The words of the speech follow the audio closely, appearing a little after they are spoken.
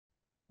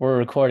We're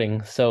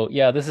recording. So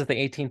yeah, this is the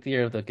 18th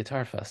year of the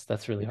Guitar Fest.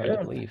 That's really hard to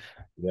Yeah, believe.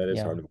 that is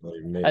Yeah. hard to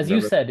believe. As you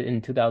Remember, said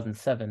in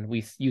 2007,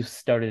 you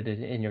started it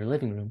in your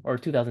living room, or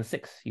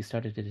 2006, you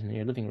started it in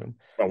your living room.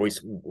 well,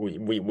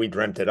 we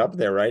dreamt it up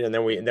there, right? And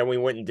then we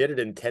went and did it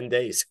in 10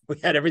 days. We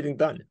had everything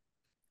done. You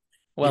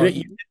Well,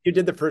 you you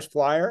did the first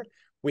flyer.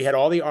 We had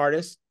all the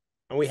artists,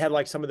 and we had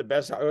like some of the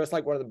best. It was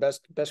like one of the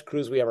best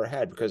crews we ever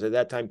had because at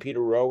that time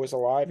Peter Rowe was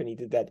alive and he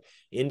did that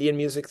Indian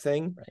music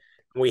thing. right.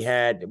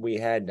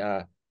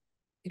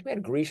 I think we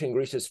had Grisha and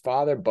Grisha's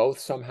father both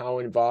somehow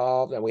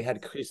involved, and we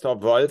had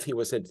Christoph Wolff. He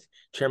was a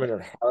chairman Yeah.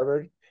 at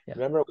Harvard. Yeah.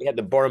 Remember, we had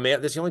the Borromeo.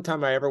 This is the only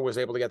time I ever was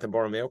able to get the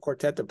Borromeo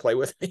Quartet to play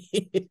with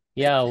me.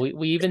 Yeah,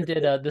 we even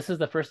did this is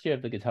the first year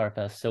of the Guitar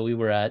Fest, so we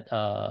were at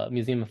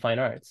Museum of Fine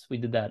Arts. We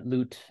did that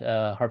lute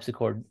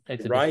harpsichord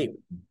exhibition. Right.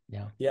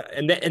 Yeah. Yeah.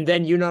 And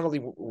then you not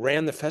only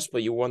ran the festival,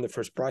 you won the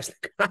first prize in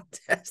the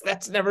contest.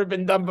 That's never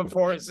been done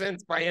before or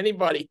since by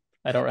anybody.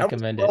 I don't That was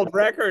recommend a it. world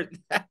record.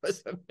 That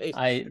was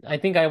amazing. I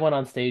think I went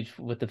on stage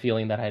with the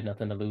feeling that I had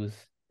nothing to lose.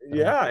 So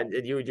Yeah,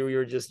 and you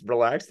were just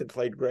relaxed and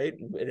played great,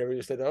 and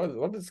everybody said, "Oh, I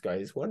love this guy.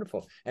 He's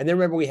wonderful." And then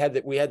remember we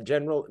had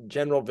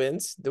General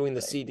Vince doing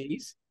the right.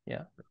 CDs.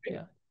 Yeah. Right?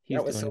 Yeah. He's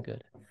That was doing so.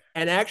 good.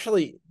 And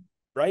actually,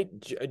 right,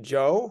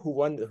 Joe, who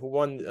won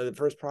the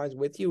first prize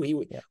with you, he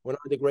Yeah. one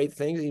of the great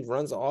things he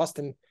runs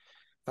Austin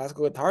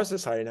Classical Guitar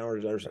Society now,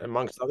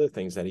 amongst other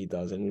things that he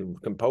does, and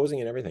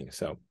composing and everything.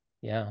 So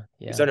Yeah.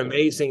 it's Yeah. an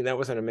amazing. That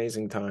was an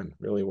amazing time.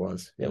 Really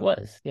was. It Yeah.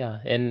 was, yeah,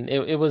 and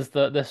it was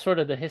the sort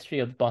of the history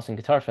of Boston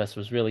Guitar Fest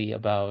was really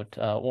about.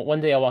 One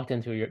day I walked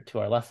into your to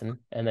our lesson,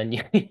 and then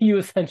you you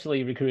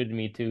essentially recruited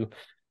me to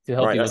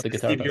help Right. you I with the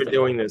Guitar Steve, you're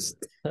Festival. doing this.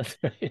 That's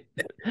right.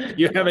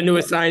 You have a new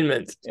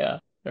assignment. Yeah,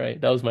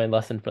 right. That was my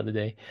lesson for the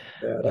day.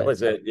 Yeah, that But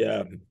was it.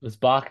 Yeah. it was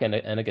Bach and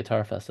a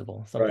guitar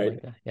festival, something Right.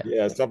 like that. Yeah,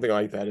 Yeah, something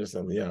like that or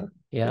something. Yeah.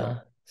 Yeah. yeah.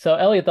 So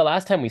Elliot, the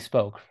last time we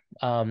spoke,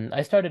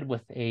 I started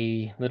with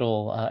a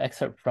little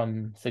excerpt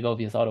from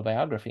Segovia's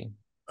autobiography.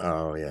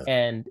 Oh, yeah.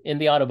 And in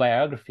the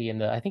autobiography,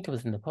 I think it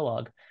was in the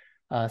prologue,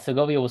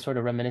 Segovia was sort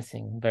of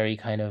reminiscing very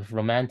kind of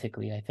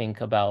romantically, I think,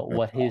 about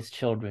what his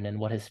children and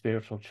what his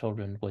spiritual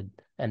children would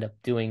end up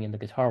doing in the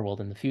guitar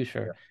world in the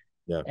future.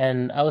 Yeah. Yeah.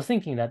 And I was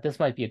thinking that this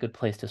might be a good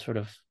place to sort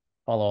of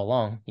follow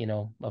along.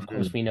 Of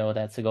course, Mhm. we know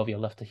that Segovia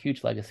left a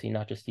huge legacy,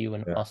 not just you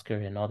and Yeah. Oscar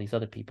and all these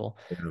other people,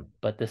 Yeah.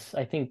 but this,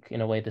 I think,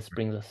 in a way, this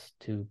brings us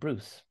to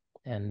Bruce,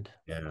 and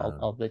Yeah.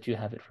 I'll let you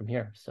have it from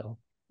here. So,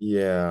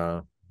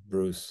 Yeah.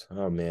 Bruce.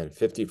 Oh man,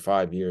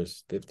 55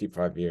 years.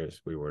 55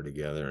 years we were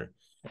together.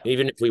 yeah,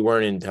 Even if we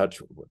weren't in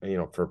touch,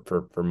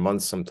 for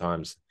months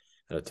sometimes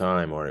at a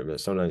time, or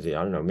sometimes I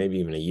don't know, maybe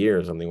even a year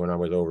or something when I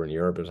was over in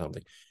Europe or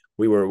something.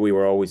 We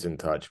were always in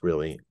touch,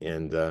 really.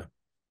 And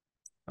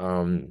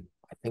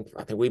I think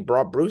we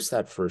brought Bruce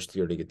that first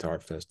year to Guitar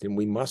Fest, and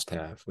we must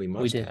have. We we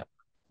must did. have.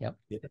 Yep.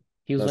 Yeah,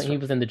 He that's right.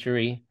 was in the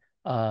jury.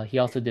 He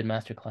also did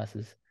master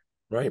classes.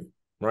 Right.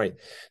 Right.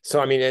 So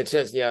I mean, it's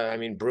just yeah. I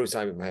mean, Bruce.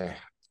 I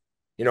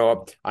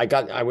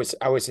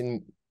was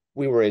in.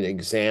 We were in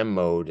exam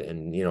mode,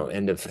 and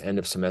end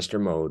of semester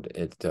mode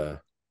at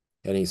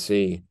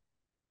NEC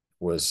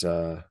was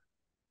the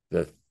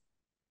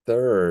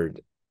 3rd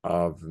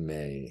of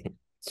May,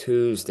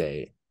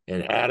 Tuesday,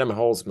 and Adam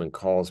Holzman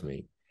calls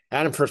me.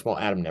 First of all,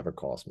 Adam never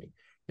calls me,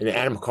 and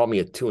Adam called me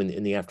at 2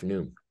 in the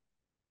afternoon,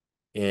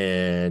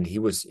 and he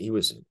was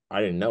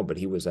I didn't know, but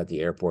he was at the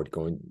airport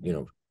going,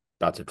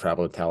 about to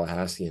travel to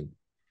Tallahassee and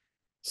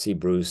see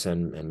Bruce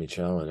and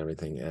Michelle and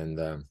everything.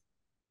 And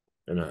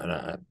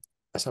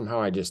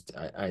somehow I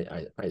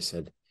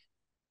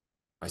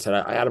said,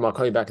 Adam, I'll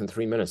call you back in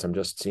 3 minutes. I'm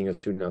just seeing a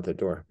student out the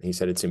door. And he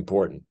said, it's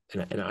important.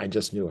 And I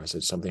just knew. I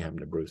said, something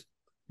happened to Bruce.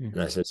 Hmm.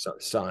 And I said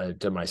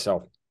to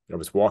myself, I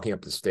was walking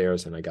up the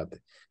stairs and I got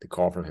the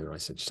call from him. And I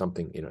said,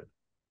 something,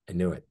 I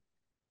knew it.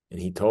 And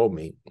he told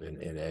me,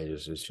 and it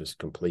was just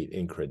complete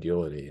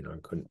incredulity. I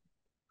couldn't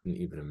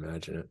even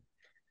imagine it.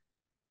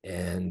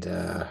 And,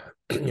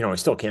 I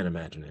still can't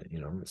imagine it.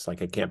 It's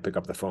like I can't pick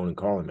up the phone and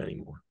call him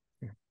anymore.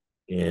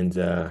 And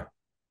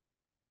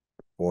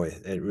boy,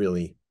 it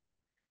really,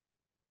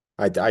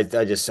 I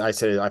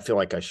said, I feel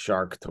like a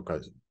shark took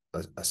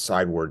a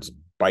sidewards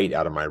bite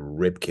out of my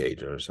rib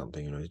cage or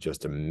something. It's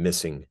just a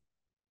missing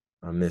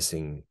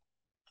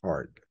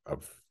part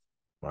of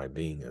my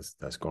being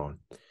that's gone.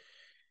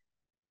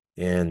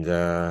 And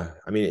I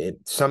mean,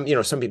 some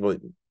people,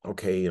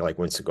 okay, like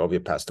when Segovia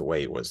passed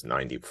away, it was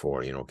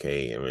 94.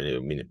 Okay,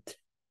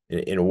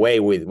 in a way,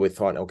 we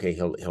thought, okay,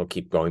 he'll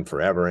keep going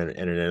forever, and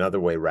in another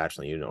way,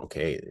 rationally,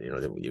 okay,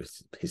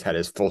 he's had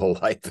as full a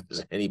life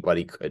as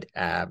anybody could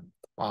have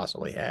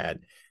possibly had,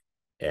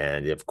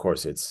 and of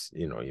course, it's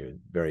you're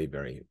very,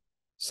 very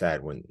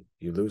sad when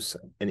you lose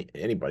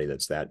anybody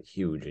that's that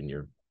huge in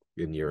your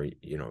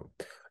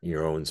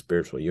own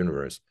spiritual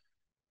universe.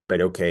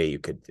 But okay,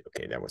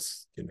 that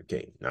was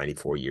okay.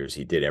 94 years,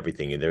 he did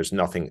everything, and there's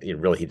nothing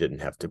really he didn't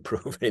have to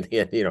prove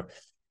anything.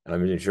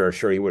 I'm sure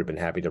he would have been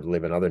happy to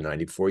live another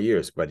 94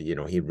 years, but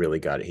he really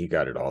got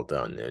it all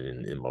done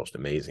in the most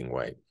amazing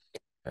way.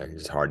 And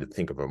it's hard to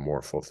think of a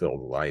more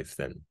fulfilled life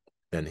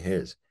than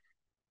his.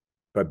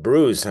 But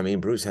Bruce, I mean,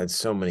 Bruce had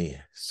so many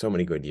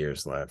good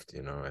years left,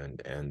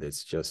 and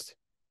it's just,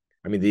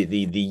 I mean, the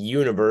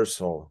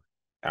universal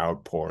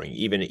outpouring,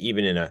 even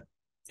in a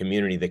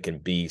community that can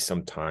be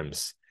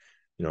sometimes,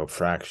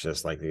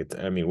 fractious. Like,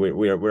 I mean,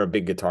 we're a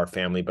big guitar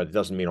family, but it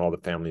doesn't mean all the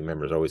family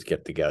members always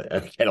get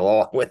together, get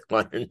along with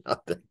one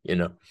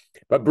another.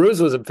 But Bruce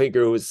was a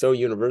figure who was so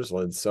universal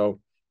and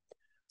so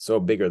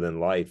bigger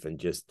than life,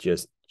 and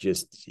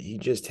he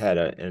just had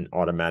an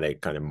automatic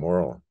kind of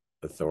moral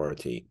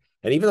authority.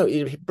 And even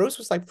though Bruce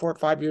was like 4 or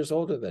 5 years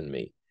older than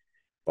me,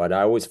 but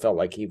I always felt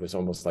like he was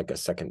almost like a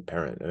second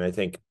parent. And I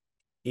think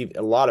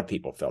a lot of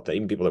people felt that,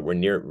 even people that were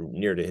near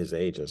to his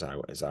age as I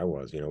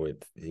was.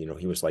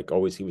 He was like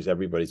always, he was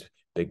everybody's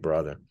big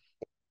brother,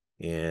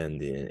 and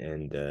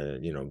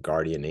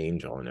guardian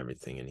angel and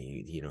everything. And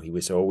he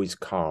was always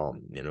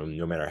calm.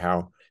 No matter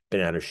how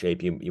been out of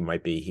shape you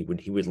might be, he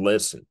would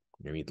listen.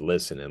 He'd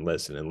listen and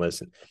listen and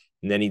listen,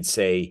 and then he'd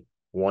say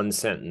one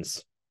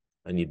sentence,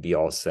 and you'd be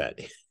all set.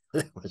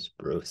 That was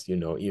Bruce. You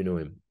knew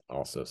him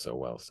also so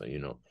well, so you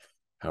know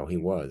how he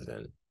was.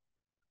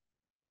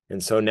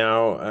 And so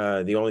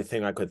now the only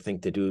thing I could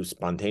think to do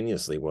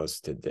spontaneously was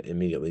to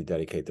immediately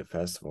dedicate the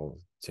festival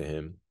to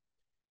him.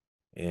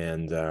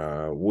 And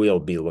we'll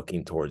be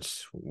looking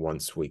towards,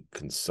 once we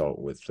consult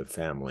with the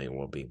family, and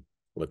we'll be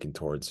looking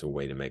towards a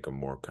way to make a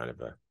more kind of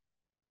a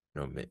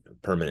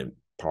permanent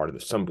part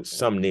of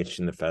some niche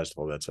in the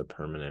festival that's a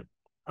permanent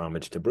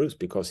homage to Bruce,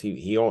 because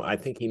I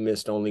think he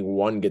missed only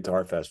one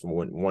guitar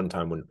festival one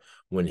time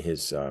when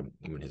his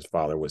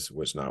father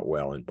was not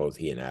well, and both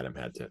he and Adam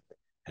had to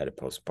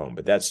postpone.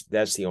 But that's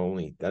the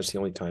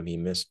only time he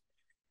missed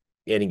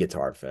any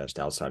guitar fest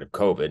outside of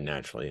COVID,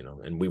 naturally.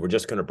 And we were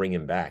just going to bring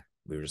him back.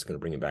 We were just going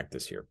to bring him back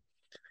this year,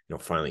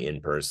 finally in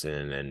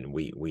person. And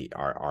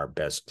our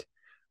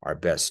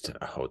best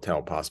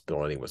hotel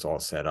possibility was all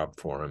set up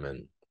for him,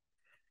 and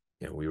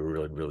we were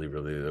really, really,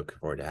 really looking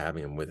forward to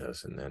having him with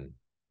us. And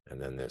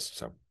then this.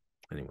 So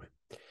anyway,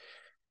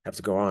 have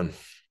to go on.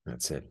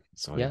 That's it.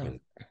 That's all you Yeah.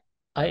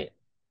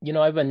 can.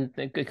 I've been,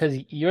 because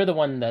you're the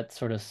one that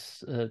sort of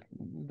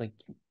like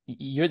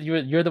you're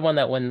the one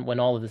that when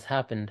all of this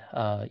happened,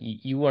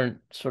 you weren't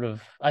sort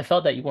of, I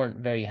felt that you weren't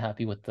very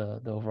happy with the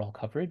overall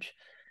coverage,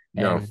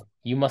 No. and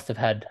you must have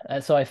had,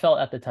 so I felt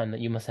at the time that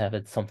you must have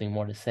had something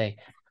more to say.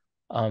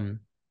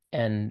 Um,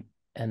 and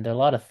there are a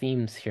lot of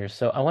themes here.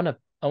 So I want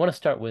to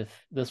start with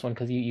this one,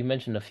 because you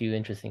mentioned a few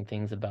interesting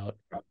things about,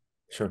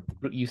 Sure.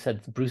 you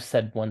said Bruce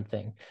said one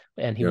thing,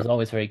 and he Yeah. was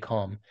always very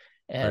calm,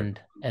 Right.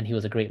 and he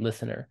was a great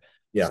listener.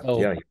 Yeah. So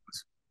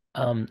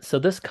Yeah. so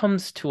this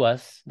comes to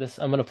us,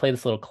 I'm going to play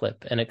this little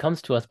clip, and it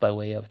comes to us by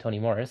way of Tony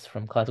Morris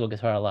from Classical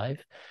Guitar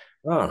Alive.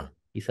 Oh,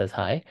 He says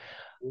hi.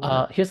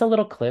 yeah. Here's a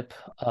little clip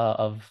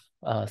of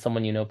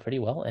someone you know pretty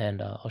well, and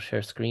I'll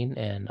share screen,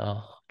 and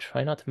I'll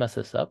try not to mess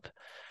this up.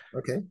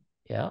 Okay.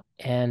 Yeah,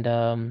 and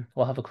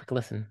we'll have a quick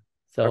listen.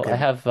 So I Okay.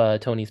 have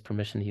Tony's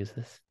permission to use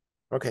this.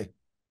 Okay.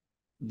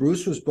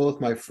 Bruce was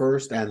both my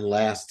first and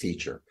last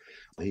teacher.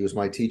 He was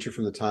my teacher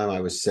from the time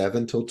I was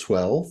 7 till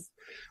 12.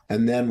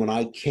 And then when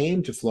I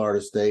came to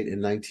Florida State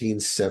in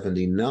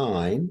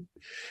 1979,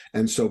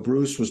 and so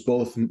Bruce was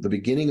both the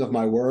beginning of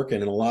my work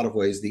and in a lot of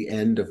ways the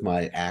end of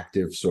my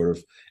active sort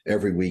of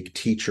every week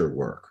teacher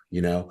work.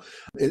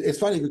 It's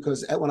funny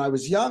because when I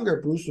was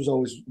younger, Bruce was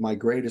always my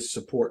greatest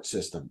support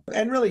system.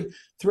 And really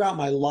throughout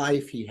my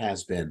life, he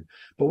has been.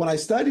 But when I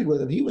studied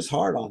with him, he was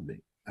hard on me.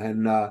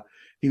 And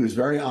he was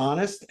very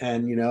honest.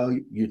 And,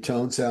 your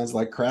tone sounds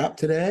like crap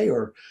today,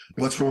 or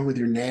what's wrong with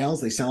your nails?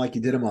 They sound like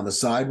you did them on the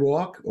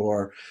sidewalk.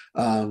 Or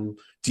do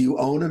you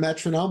own a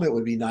metronome? It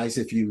would be nice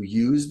if you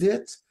used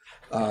it.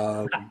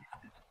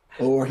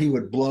 Or he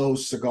would blow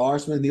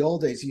cigars. In the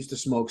old days, he used to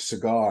smoke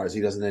cigars.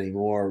 He doesn't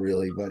anymore,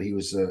 really, but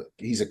he's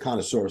a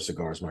connoisseur of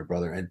cigars, my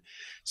brother. And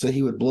so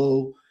he would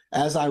blow,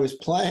 as I was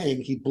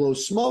playing, he'd blow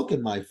smoke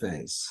in my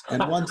face.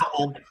 And one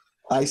time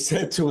I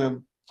said to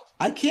him,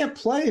 I can't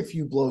play if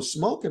you blow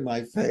smoke in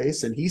my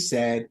face. And he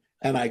said,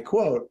 and I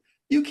quote,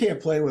 "You can't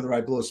play whether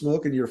I blow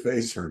smoke in your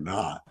face or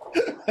not."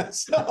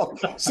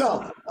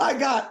 so I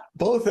got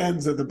both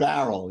ends of the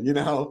barrel,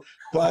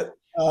 but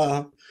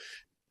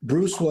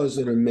Bruce was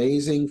an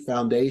amazing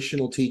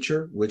foundational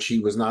teacher, which he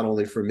was not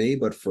only for me,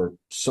 but for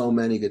so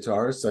many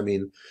guitarists. I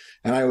mean,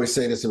 and I always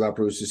say this about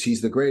Bruce, is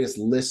he's the greatest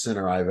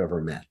listener I've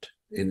ever met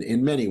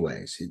in many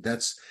ways.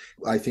 That's,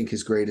 I think,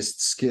 his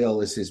greatest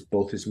skill is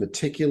both his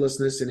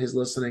meticulousness in his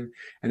listening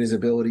and his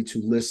ability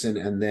to listen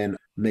and then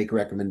make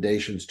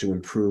recommendations to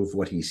improve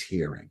what he's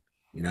hearing.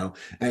 And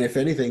if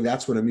anything,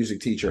 that's what a music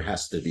teacher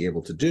has to be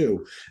able to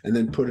do, and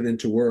then put it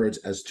into words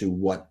as to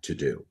what to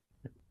do.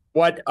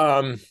 What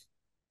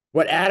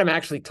Adam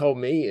actually told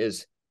me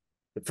is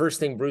the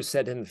first thing Bruce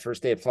said to him the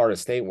first day at Florida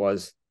State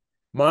was,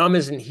 "Mom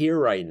isn't here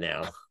right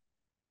now."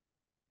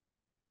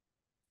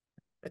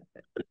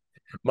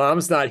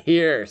 Mom's not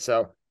here,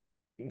 so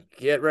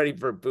get ready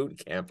for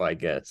boot camp, I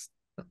guess.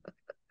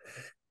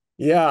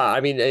 Yeah,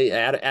 I mean,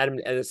 Adam,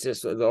 and it's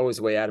just always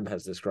the way Adam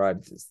has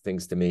described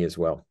things to me as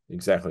well.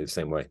 Exactly the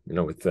same way,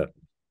 with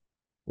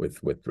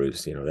with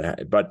Bruce, you know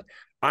that. But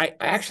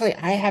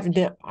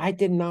I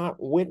did not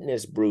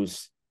witness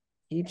Bruce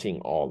teaching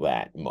all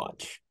that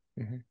much.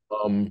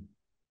 Mm-hmm.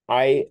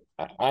 I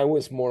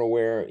was more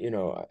aware, you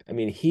know, I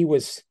mean, he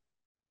was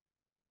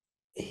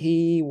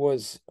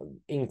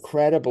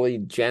incredibly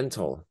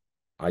gentle,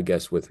 I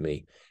guess, with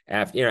me.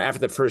 After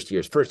the first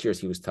years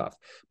he was tough,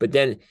 but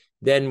then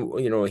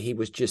you know, he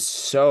was just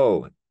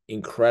so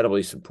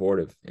incredibly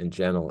supportive and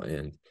gentle,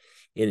 and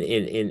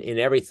in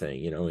everything,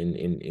 you know,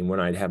 in when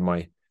I'd have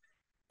my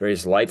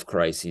various life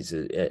crises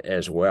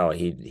as well,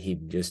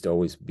 he'd just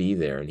always be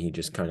there, and he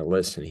just kind of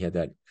listen. He had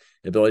that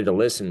ability to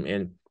listen,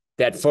 and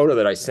that photo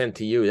that I sent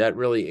to you, that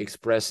really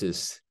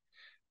expresses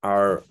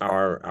our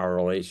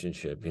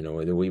relationship. You know,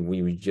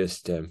 we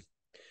just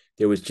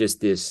there was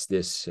just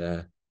this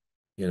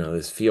you know,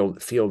 this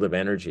field of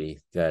energy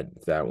that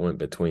went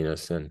between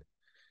us, and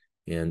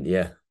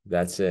yeah,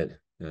 that's it.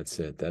 That's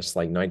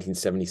like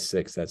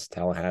 1976. That's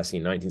Tallahassee,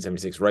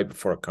 1976, right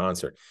before a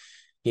concert.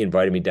 He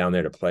invited me down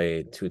there to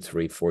play 2,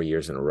 3, 4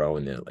 years in a row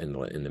in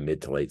the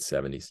mid to late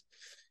 70s.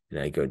 And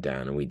I'd go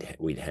down and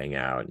we'd hang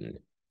out, and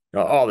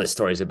all the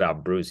stories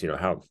about Bruce, you know,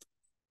 how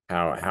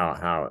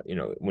you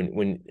know,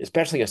 when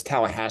especially as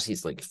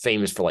Tallahassee's like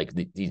famous for like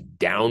these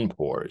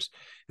downpours.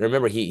 And I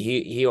remember he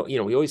you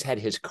know, he always had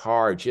his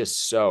car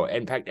just so,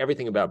 in fact,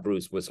 everything about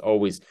Bruce was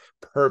always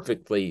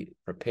perfectly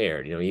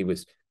prepared. You know, he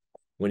was,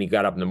 when he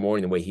got up in the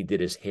morning, the way he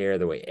did his hair,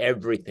 the way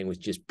everything was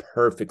just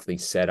perfectly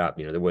set up.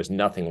 You know, there was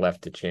nothing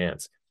left to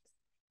chance.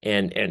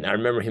 And I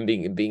remember him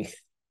being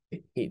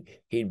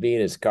he'd be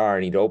in his car,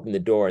 and he'd open the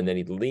door, and then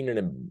he'd lean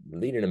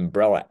an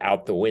umbrella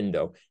out the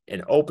window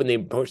and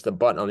push the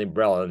button on the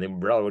umbrella, and the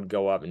umbrella would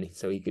go up, and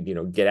so he could, you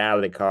know, get out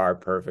of the car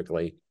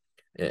perfectly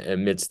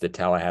amidst the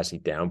Tallahassee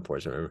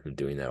downpours. I remember him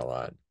doing that a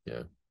lot.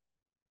 Yeah.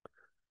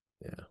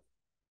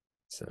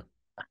 So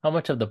How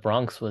much of the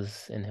Bronx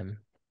was in him?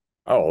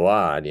 oh, a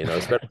lot, you know,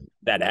 especially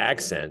that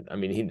accent. I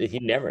mean, he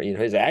never, you know,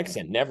 his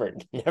accent never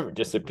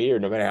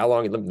disappeared. No matter how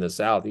long he lived in the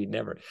South, he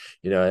never,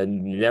 you know,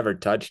 and never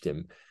touched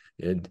him.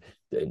 And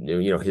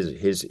you know,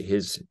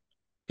 his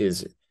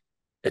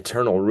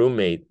eternal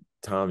roommate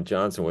Tom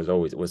Johnson was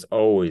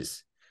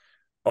always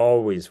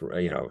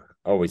you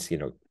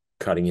know,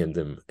 cutting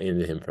into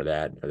him for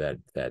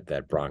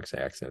that Bronx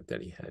accent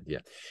that he had. Yeah.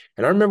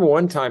 And I remember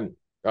one time,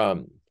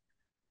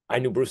 I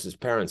knew Bruce's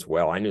parents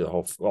well. I knew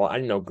I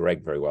didn't know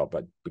Greg very well,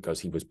 but because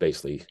he was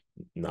basically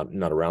not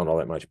around all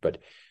that much. But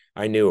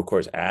I knew, of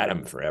course,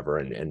 Adam forever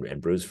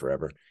and Bruce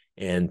forever.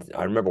 And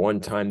I remember one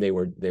time they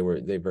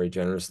very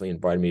generously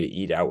invited me to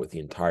eat out with the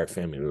entire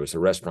family. There was a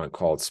restaurant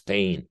called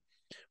Spain,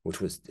 which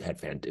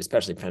had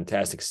especially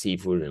fantastic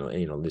seafood, and,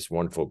 you know, this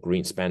wonderful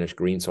Spanish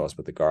green sauce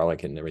with the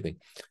garlic and everything.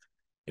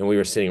 And we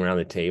were sitting around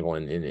the table,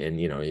 and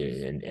you know,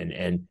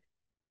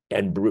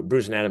 and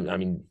Bruce and Adam, I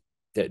mean,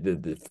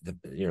 the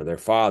you know, their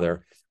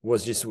father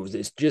was just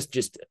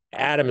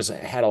Adam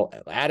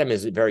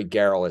is very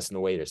garrulous in the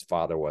way his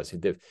father was.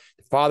 The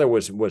father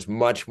was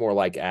much more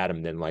like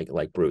Adam than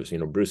like Bruce. You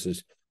know,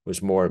 Bruce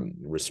was more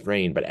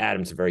restrained, but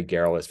Adam's very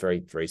garrulous,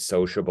 very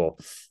sociable,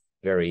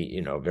 very,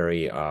 you know,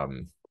 very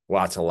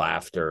lots of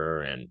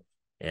laughter, and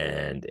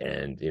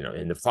you know,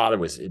 and the father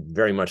was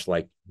very much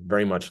like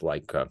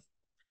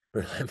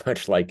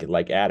much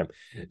like Adam.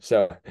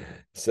 So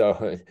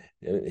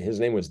his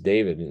name was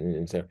David,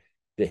 and so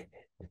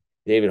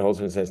David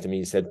Holzman says to me,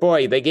 he said,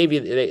 "Boy, they gave you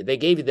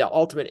the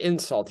ultimate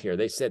insult here.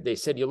 They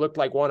said you look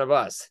like one of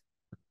us."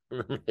 I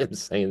remember him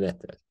saying that.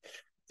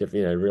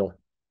 You know, real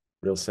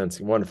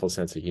wonderful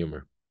sense of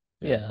humor.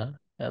 Yeah,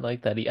 I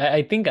like that.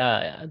 I think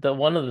the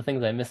one of the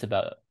things I miss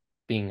about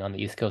being on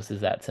the East Coast is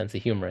that sense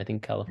of humor. I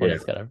think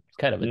California's got a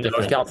kind of a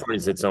different.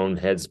 California's its own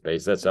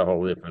headspace. That's a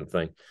whole different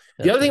thing.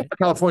 The That's other thing right. about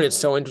California that's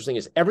so interesting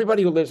is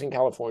everybody who lives in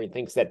California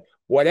thinks that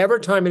whatever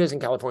time it is in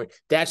California,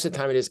 that's the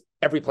time it is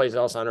every place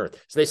else on Earth.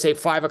 So they say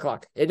 5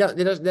 o'clock.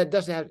 That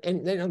doesn't have,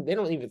 and they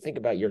don't even think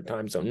about your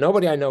time zone.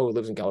 Nobody I know who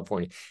lives in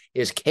California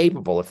is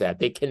capable of that.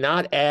 They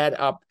cannot add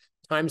up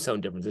time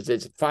zone differences.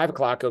 It's 5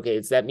 o'clock. Okay,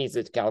 that means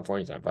it's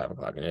California time, 5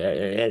 o'clock,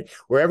 and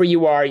wherever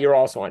you are, you're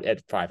also on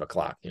at 5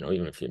 o'clock. You know,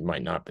 even if you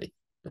might not be.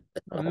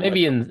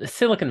 Maybe in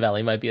Silicon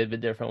Valley might be a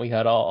bit different. We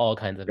had all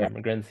kinds of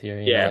immigrants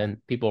here, you know,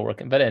 and people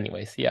working. But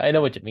anyways, yeah, I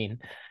know what you mean.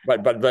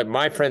 But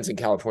my friends in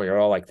California are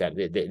all like that.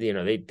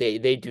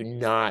 They do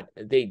not.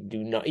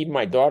 Even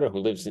my daughter, who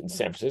lives in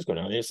San Francisco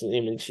now, I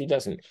mean, she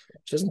doesn't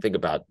think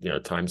about, you know,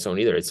 time zone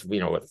either. It's, you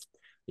know,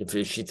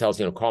 if she tells,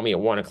 you know, call me at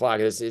 1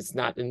 o'clock, it's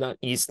not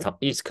East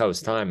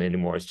Coast time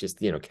anymore. It's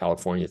just, you know,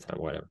 California time,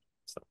 whatever.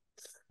 So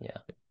yeah.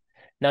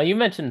 Now, you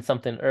mentioned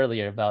something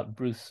earlier about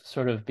Bruce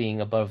sort of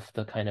being above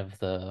the kind of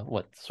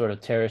what sort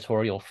of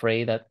territorial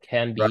fray that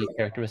can be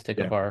characteristic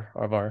of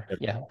our.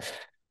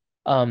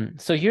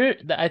 So here,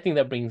 I think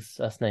that brings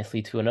us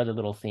nicely to another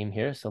little theme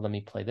here. So let me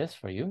play this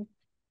for you.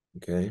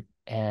 Okay.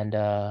 And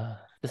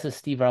this is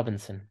Steve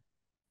Robinson.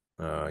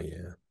 Oh,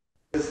 yeah.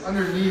 Because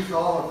underneath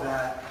all of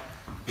that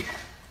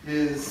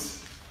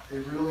is a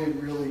really,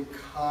 really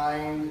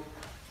kind,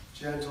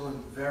 gentle,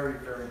 and very,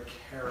 very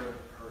caring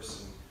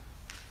person.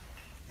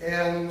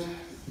 And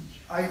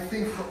I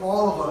think for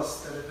all of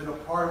us that have been a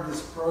part of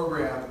this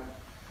program,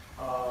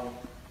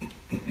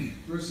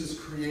 Bruce has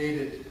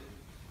created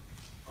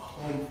a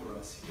home for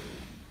us here.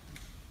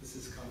 This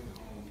is coming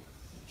home.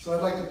 So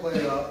I'd like to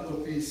play a little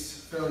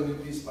piece, fairly new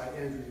piece by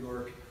Andrew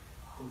York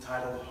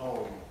entitled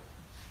Home.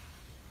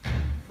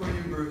 For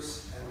you,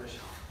 Bruce and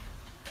Michelle.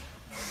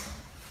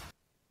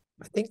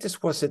 I think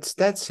this was at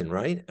Stetson,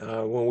 right?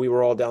 When we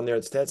were all down there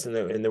at Stetson,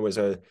 and there was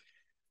an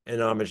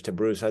homage to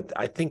Bruce.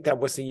 I think that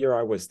was the year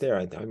I was there.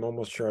 I'm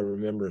almost sure I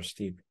remember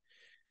Steve,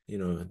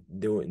 doing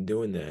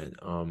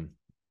that.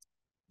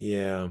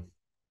 Yeah.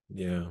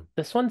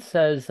 This one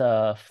says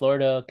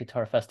Florida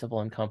Guitar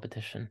Festival and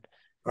Competition.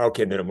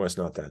 Okay, then it was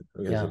not that.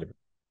 Okay, Yeah. it's a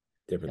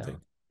different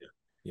thing.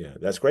 Yeah.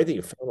 That's great that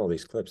you found all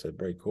these clips. That's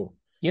very cool.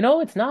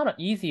 It's not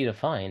easy to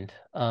find.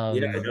 Yeah,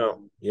 I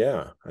know.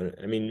 Yeah.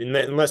 I mean,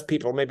 unless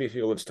maybe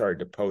people have started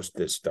to post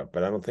this stuff,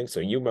 but I don't think so.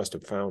 You must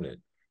have found it.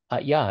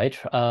 Yeah,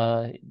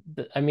 I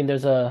mean,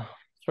 there's a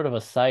sort of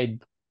a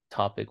side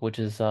topic, which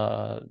is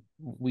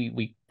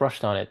we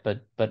brushed on it,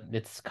 but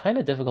it's kind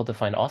of difficult to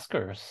find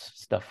Oscar's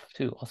stuff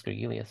too, Oscar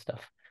Eliot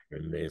stuff.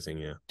 Amazing,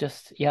 yeah.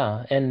 Just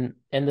and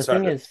the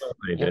thing is,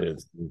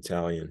 it's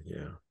Italian,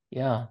 yeah.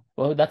 Yeah,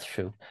 well, that's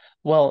true.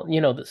 Well,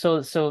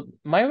 so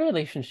my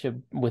relationship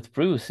with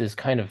Bruce is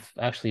kind of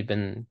actually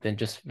been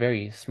just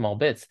very small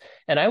bits,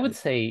 and I would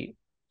say,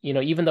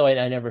 even though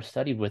I never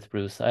studied with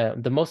Bruce,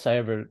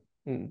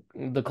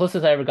 the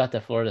closest I ever got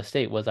to Florida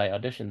State was I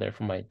auditioned there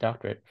for my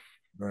doctorate,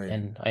 right,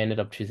 and I ended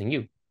up choosing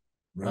you.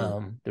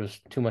 Right. There was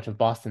too much of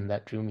Boston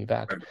that drew me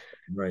back.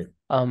 Right.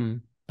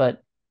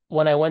 But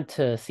when I went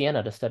to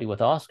Siena to study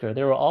with Oscar,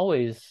 there were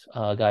always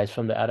guys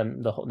from the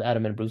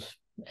Adam and Bruce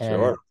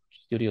and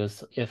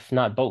studios, if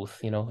not both,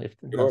 if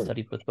not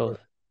studied with both.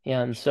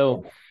 Yeah, and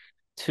so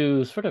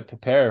to sort of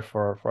prepare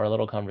for our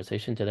little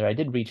conversation today, I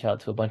did reach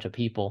out to a bunch of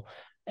people,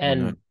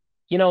 and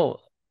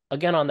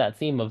again on that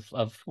theme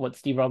of what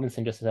Steve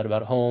Robinson just said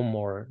about home,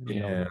 or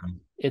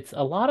it's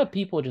a lot of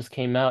people just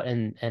came out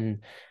and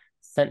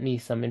sent me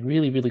some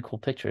really, really cool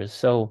pictures.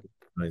 So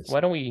why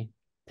don't we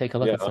take a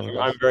look at some of those?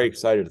 I'm very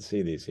excited to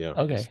see these. Yeah.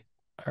 Okay.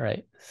 All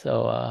right.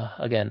 So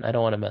again, I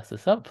don't want to mess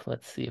this up.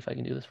 Let's see if I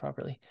can do this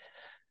properly.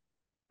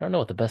 I don't know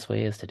what the best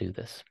way is to do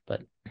this,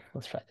 but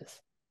let's try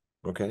this.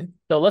 Okay.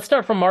 So let's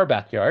start from our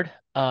backyard.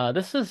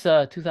 This is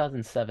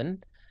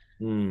 2007.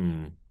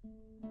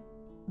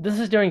 This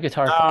is during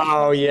Guitar Fest.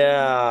 Oh,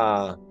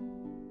 yeah.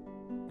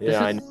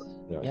 Yeah, I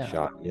know.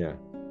 Shot. Yeah.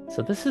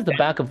 So this is the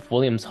back of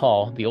Williams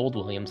Hall, the old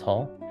Williams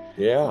Hall.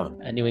 Yeah.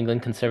 At New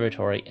England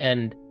Conservatory.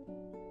 And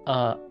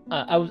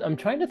I'm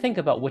trying to think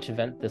about which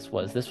event this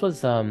was. This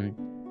was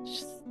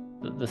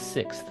the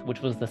 6th,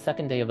 which was the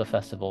second day of the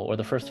festival, or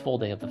the first full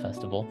day of the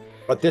festival.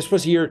 But this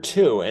was year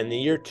 2, and the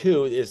year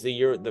 2 is the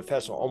year the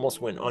festival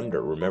almost went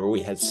under. Remember,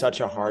 we had such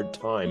a hard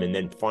time, and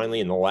then finally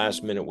in the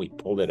last minute we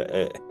pulled it,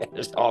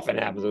 as often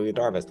happens with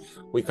Guitar Fest,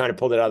 we kind of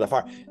pulled it out of the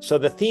fire. So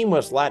the theme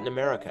was Latin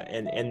America,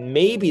 and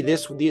maybe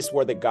these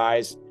were the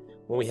guys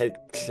when we had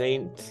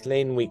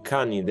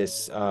Tlenhuicani,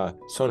 this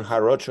Son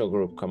Jarocho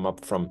group come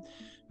up from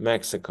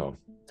Mexico.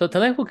 So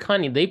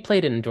Tlenhuicani, they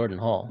played in Jordan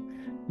Hall.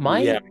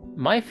 My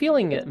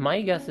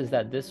guess is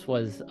that this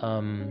was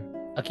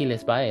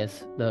Aquiles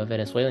Baez, the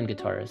Venezuelan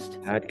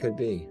guitarist. That could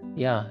be.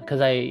 Yeah,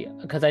 because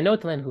I know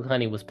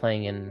Tlenhuicani was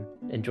playing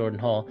in Jordan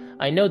Hall.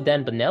 I know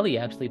Dan Bonelli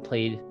actually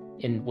played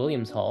in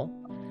Williams Hall.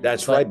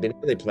 That's right.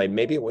 Bonelli played.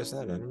 Maybe it was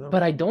that. I don't know.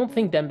 But I don't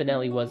think Dan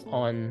Bonelli was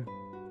on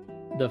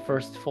the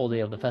first full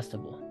day of the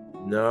festival.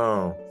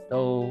 No.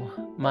 So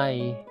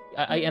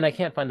I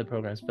can't find the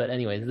programs, but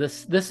anyways,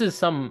 this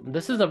is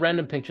a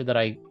random picture that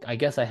I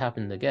guess I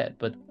happened to get,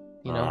 but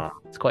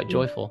it's quite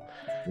joyful.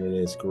 It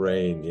is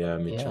great. Yeah,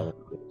 Michelle.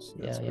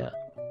 Yeah.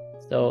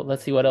 So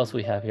let's see what else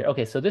we have here.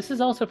 Okay, so this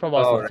is also from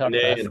Boston Guitar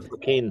Fest.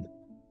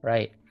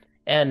 Right.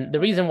 And the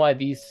reason why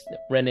these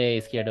Rene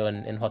Izquierdo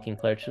and Joaquin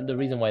Clerch, the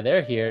reason why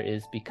they're here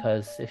is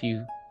because if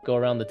you go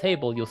around the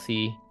table, you'll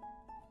see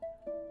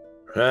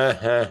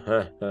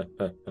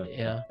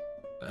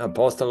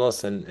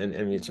Apostolos and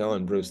Michel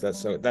and Bruce.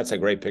 That's a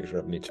great picture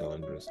of Michel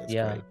and Bruce. That's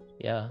great.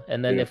 Yeah.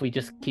 And then if we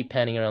just keep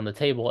panning around the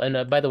table,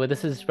 and by the way,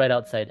 this is right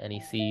outside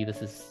NEC.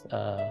 This is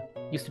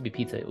used to be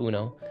Pizza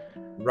Uno.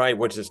 Right,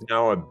 which is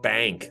now a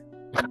bank.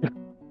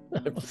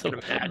 So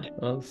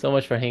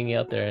much for hanging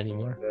out there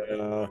anymore.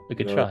 We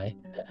could try.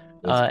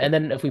 And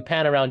then if we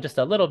pan around just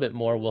a little bit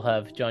more, we'll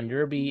have Jon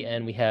Yerby,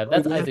 and we have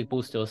Isaac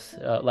Bustos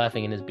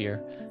laughing in his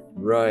beer.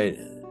 Right.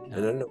 I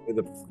don't know who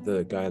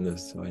the guy on the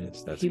side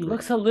is. He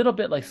looks a little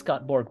bit like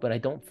Scott Borg, but I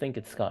don't think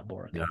it's Scott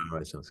Borg. No,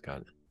 it's not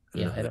Scott.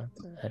 Yeah,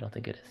 I don't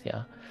think it is.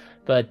 Yeah,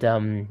 but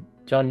Jon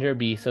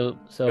Yerby. So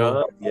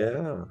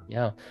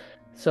yeah.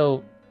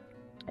 So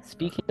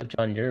speaking of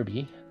Jon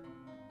Yerby,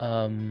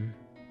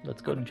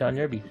 let's go to Jon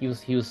Yerby.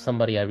 He was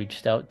somebody I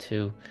reached out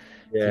to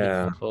get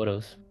some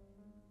photos.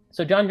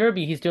 So Jon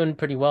Yerby, he's doing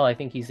pretty well. I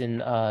think he's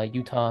in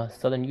Utah,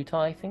 Southern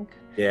Utah, I think.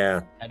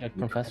 Yeah. Adjunct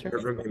professor.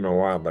 I've heard from him a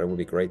while, but it would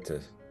be great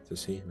to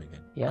see him again.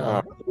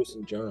 Yeah. Bruce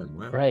and Jon.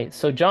 Wow. Right.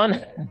 So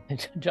Jon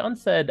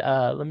said,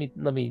 let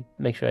me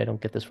make sure I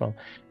don't get this wrong.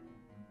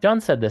 John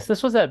said this.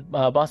 This was at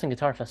Boston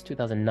Guitar Fest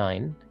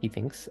 2009, he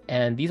thinks,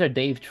 and these are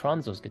Dave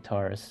Tronzo's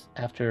guitars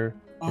after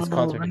his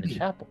concert in the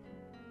chapel.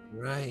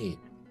 Right.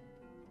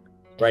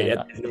 And, Right,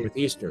 at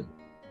Northeastern.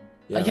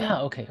 Yeah.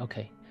 Yeah,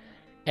 okay.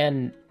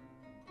 And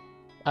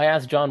I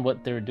asked John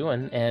what they were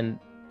doing, and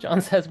John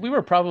says we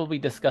were probably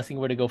discussing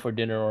where to go for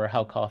dinner or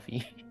how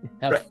coffee,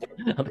 how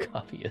the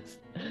coffee is.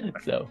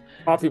 So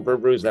coffee for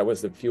Bruce, that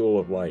was the fuel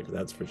of life,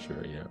 that's for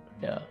sure.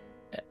 Yeah.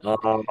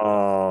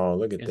 Oh,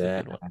 look at Here's a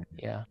that. good one.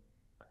 Yeah.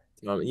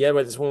 Yeah,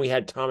 but it's when we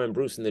had Tom and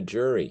Bruce in the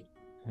jury,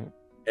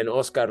 and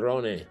Oscar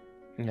Rone.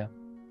 Yeah.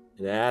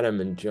 And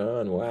Adam and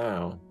John.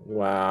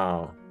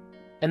 Wow.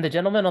 And the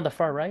gentleman on the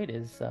far right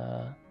is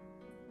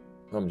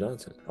Tom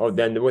Johnson. Oh,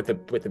 then with the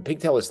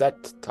pigtail, is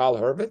that Tal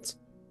Hurwitz?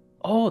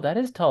 Oh, that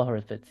is Tal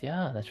Hurwitz.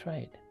 Yeah, that's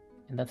right.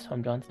 And that's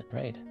Tom Johnson,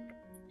 right?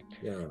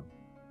 Yeah.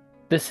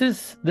 This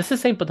is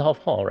St. Botolph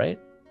Hall, right?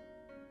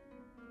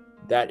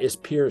 That is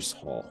Pierce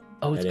Hall.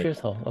 Oh, it's Pierce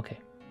Hall. Okay.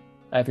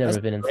 I've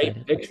never been inside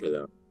it. Great picture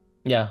though.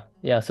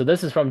 Yeah. So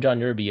this is from Jon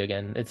Yerby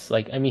again. It's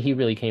like, I mean, he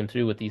really came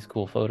through with these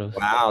cool photos.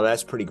 Wow,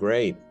 that's pretty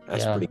great.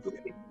 That's pretty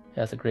great.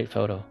 That's a great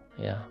photo.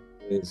 Yeah.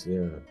 It is,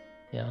 yeah.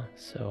 Yeah.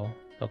 So,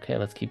 okay,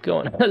 let's keep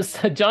going.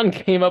 John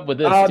came up with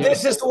this. Oh,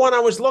 this is the one I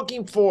was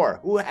looking for.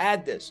 Who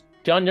had this?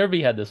 Jon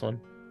Yerby had this one.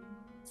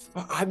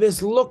 I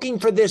was looking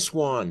for this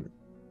one.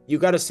 You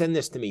got to send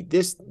this to me.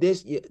 This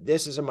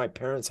is in my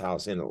parents'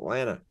 house in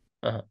Atlanta.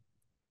 Uh-huh.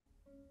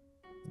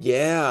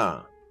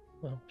 Yeah.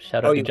 Well,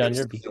 shout out to Jon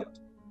Yerby.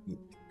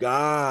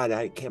 God,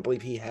 I can't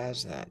believe he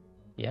has that.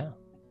 Yeah.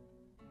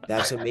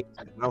 That's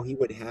amazing how he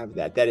would have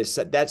that.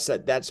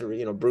 That's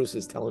Bruce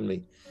is telling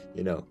me,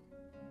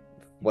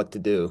 what to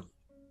do.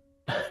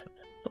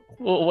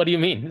 Well, what do you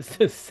mean?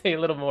 Just say a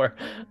little more.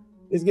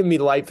 He's giving me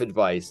life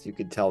advice. You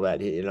could tell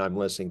that, I'm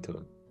listening to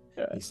him.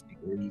 Yeah.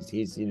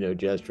 He's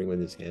gesturing with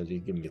his hands.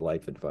 He's giving me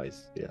life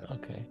advice. Yeah.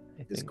 Okay.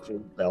 This cool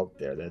belt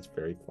there. That's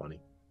very funny.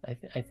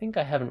 I think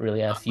I haven't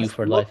really asked you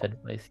for life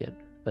advice yet.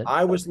 But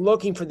I was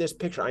looking for this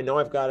picture. I know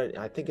I've got it.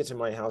 I think it's in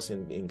my house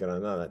in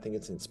Granada. I think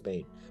it's in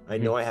Spain. I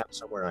know I have it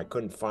somewhere. I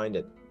couldn't find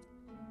it.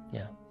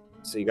 Yeah.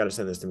 So you got to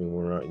send this to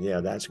me. Yeah,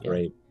 that's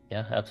great.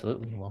 Yeah,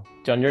 absolutely. Well,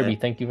 Jon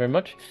Yerby, thank you very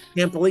much.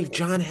 Can't believe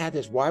John had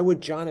this. Why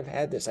would John have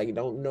had this? I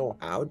don't know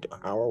how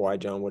or why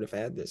John would have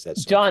had this.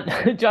 That's Jon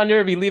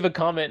Yerby, leave a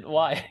comment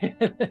why.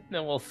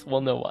 Then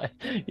we'll know why.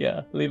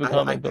 Yeah, leave a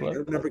comment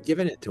below. I've never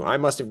given it to him. I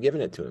must have given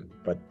it to him,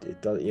 but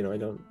it does. I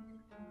don't.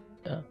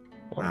 Yeah.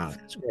 Well, wow,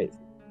 that's great.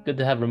 Good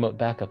to have remote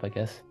backup, I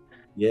guess.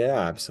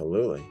 Yeah,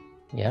 absolutely.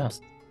 Yeah.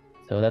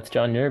 So that's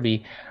Jon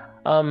Yerby.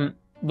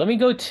 Let me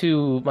go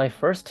to my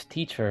first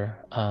teacher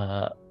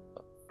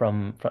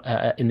from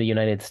in the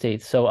United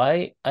States. So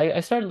I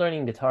started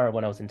learning guitar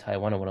when I was in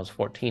Taiwan when I was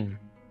 14.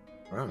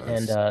 Wow,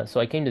 and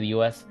so I came to the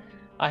US.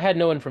 I had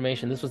no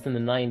information. This was in the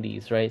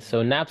 90s, right?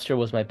 So Napster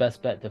was my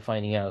best bet to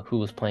finding out who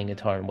was playing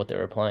guitar and what they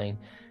were playing.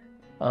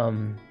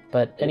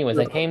 But anyways,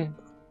 I came.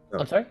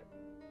 I'm sorry?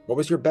 What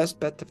was your best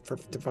bet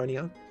to finding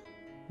out?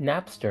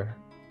 Napster.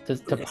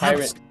 To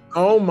pirate.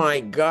 Oh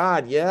my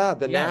God! Yeah,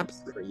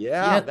 Napster.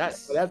 Yeah,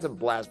 that's a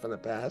blast from the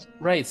past.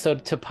 Right. So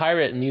to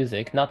pirate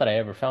music, not that I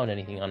ever found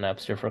anything on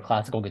Napster for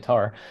classical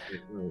guitar,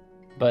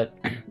 but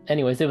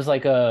anyways, it was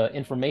like a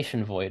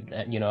information void,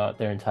 out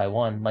there in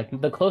Taiwan. Like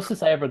the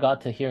closest I ever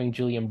got to hearing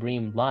Julian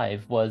Bream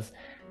live was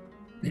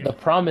the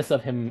promise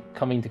of him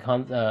coming to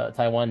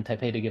Taiwan,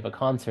 Taipei to give a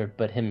concert,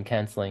 but him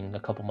canceling a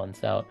couple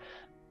months out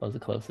was the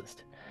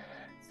closest.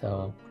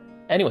 So,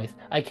 anyways,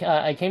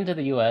 I came to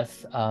the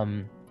U.S.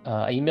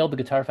 I emailed the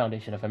Guitar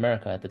Foundation of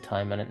America at the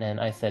time,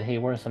 and I said, hey,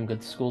 where are some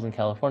good schools in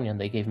California? And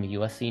they gave me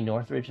USC,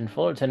 Northridge, and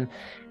Fullerton.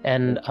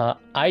 And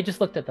I just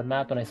looked at the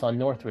map and I saw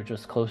Northridge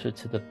was closer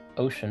to the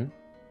ocean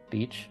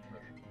beach,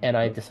 and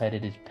I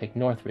decided to pick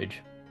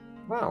Northridge.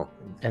 Wow.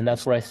 And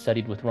that's where I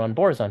studied with Ron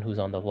Borczon, who's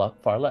on the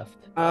far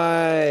left.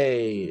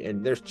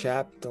 And there's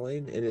Chap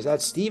Delane. And is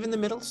that Steve in the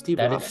middle?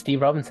 That is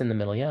Steve Robinson in the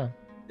middle, yeah.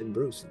 And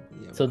Bruce.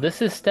 Yeah. So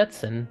this is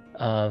Stetson,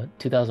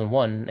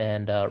 2001,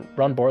 and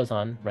Ron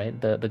Borczon,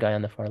 right, the guy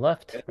on the far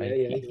left, right?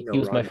 Yeah, he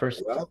was my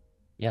first. Well.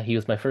 Yeah, he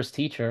was my first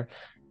teacher.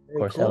 Of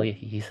course, cool. Eliot,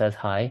 he says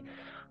hi.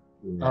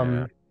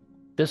 Yeah.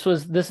 This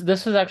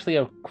was actually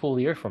a cool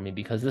year for me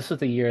because this was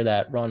the year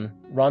that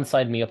Ron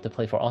signed me up to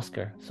play for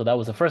Oscar. So that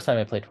was the first time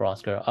I played for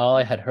Oscar. All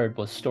I had heard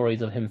was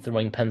stories of him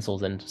throwing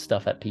pencils and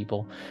stuff at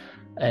people,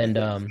 and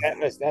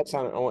that's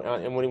on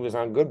and when he was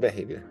on Good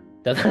Behavior.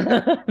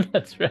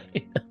 That's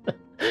right.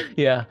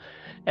 Yeah.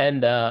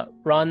 And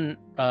Ron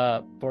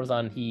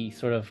Borczon, he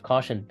sort of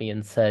cautioned me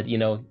and said,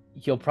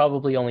 he'll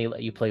probably only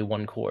let you play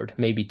one chord,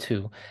 maybe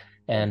two.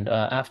 And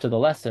after the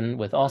lesson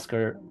with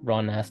Oscar,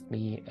 Ron asked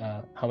me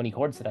how many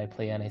chords did I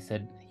play, and I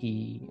said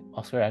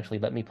Oscar actually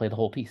let me play the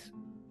whole piece.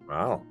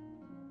 Wow.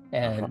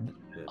 And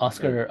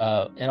Oscar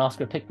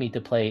picked me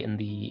to play in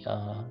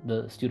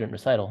the student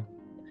recital.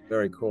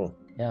 Very cool.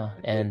 Yeah.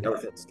 And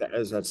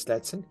is that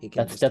Stetson?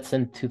 That's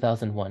Stetson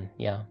 2001.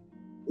 Yeah.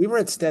 We were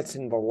at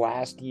Stetson the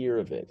last year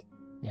of it.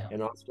 Yeah.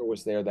 And Oscar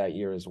was there that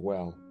year as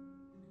well.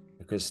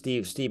 because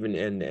Steve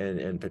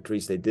and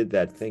Patrice, they did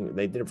that thing.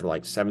 They did it for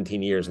like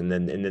 17 years, and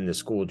then the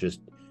school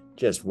just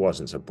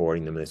wasn't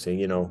supporting them. They say,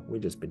 you know,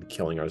 we've just been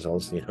killing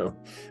ourselves. You know,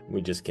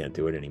 we just can't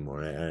do it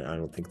anymore. I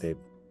don't think they've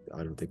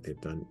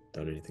done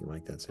anything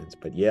like that since.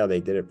 But yeah, they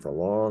did it for a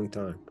long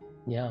time.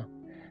 Yeah.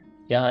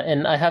 Yeah,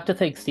 and I have to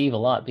thank Steve a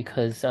lot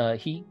because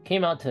he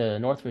came out to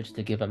Northridge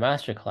to give a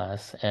master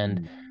class,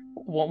 and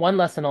one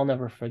lesson I'll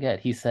never forget.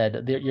 He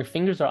said, "Your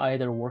fingers are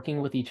either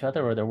working with each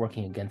other or they're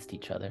working against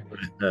each other."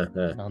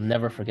 And I'll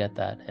never forget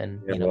that.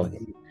 And yeah, you know, well,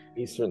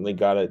 he certainly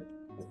got it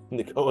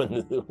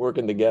going,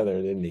 working together,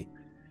 didn't he?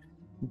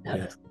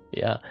 Yeah.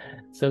 Yeah.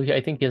 So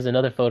I think here's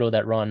another photo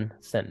that Ron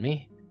sent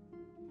me.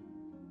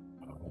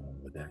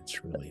 Oh,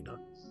 that's really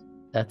nice.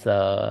 That's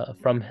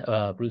from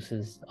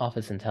Bruce's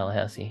office in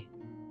Tallahassee.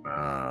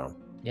 Wow.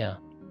 Yeah.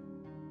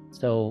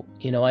 So,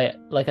 you know,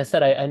 like I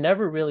said, I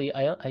never really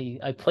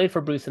I played for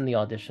Bruce in the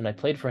audition. I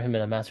played for him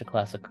in a master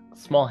class a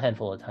small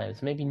handful of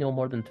times, maybe no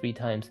more than 3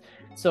 times.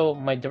 So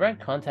my direct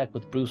contact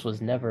with Bruce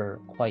was never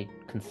quite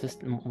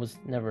consistent, was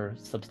never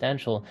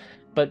substantial.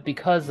 But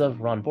because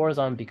of Ron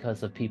Borczon,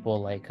 because of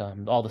people like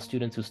all the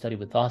students who studied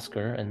with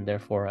Oscar, and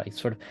therefore I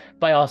sort of,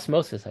 by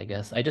osmosis, I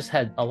guess, I just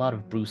had a lot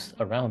of Bruce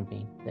around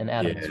me, and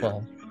Adam as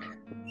well.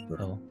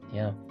 So,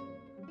 yeah.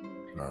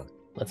 Wow.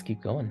 Let's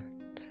keep going.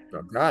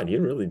 Oh, God,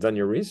 you've really done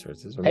your research.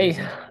 Hey,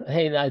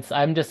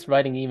 I'm just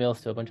writing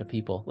emails to a bunch of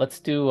people. Let's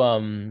do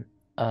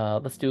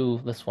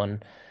this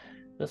one.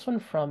 This one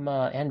from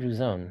Andrew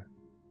Zohn.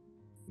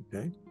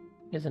 Okay.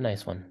 Here's a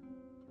nice one.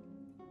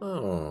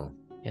 Oh.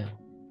 Yeah.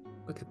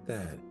 Look at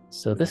that.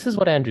 So this is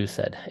what Andrew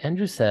said.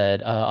 Andrew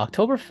said,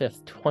 October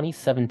 5th,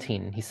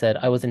 2017. He said,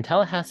 I was in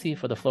Tallahassee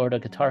for the Florida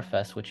Guitar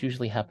Fest, which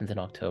usually happens in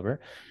October.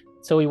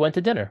 So we went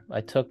to dinner. I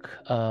took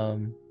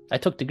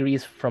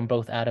degrees from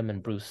both Adam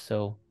and Bruce,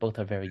 so both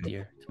are very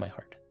dear to my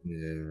heart.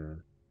 Yeah.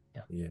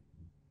 Yeah. Yeah.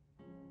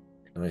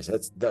 Nice.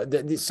 That's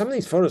some of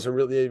these photos are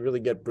really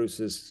get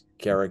Bruce's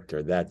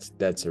character.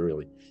 That's a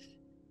really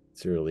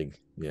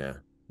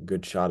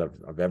good shot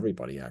of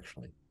everybody,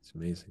 actually. It's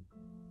amazing.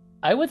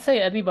 I would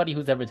say anybody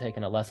who's ever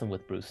taken a lesson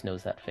with Bruce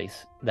knows that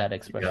face, that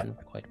expression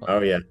quite well.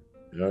 Oh yeah.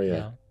 Oh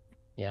yeah.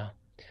 Yeah.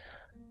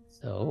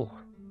 So,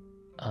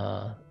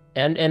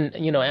 and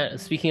you know,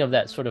 speaking of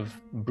that sort of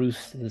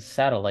Bruce's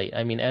satellite,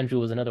 I mean, Andrew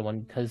was another one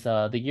because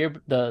the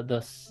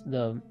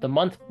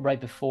month right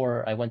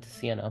before I went to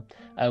Siena,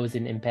 I was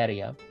in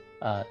Imperia.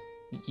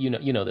 You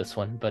know this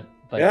one, but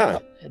yeah,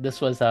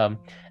 this was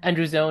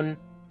Andrew Zohn,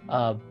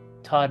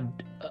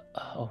 Todd.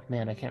 Oh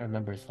man, I can't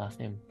remember his last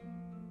name.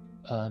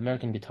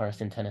 American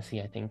guitarist in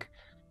Tennessee, I think.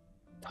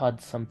 Todd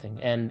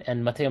something,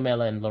 and Matteo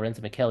Mella and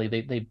Lorenzo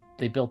Micheli.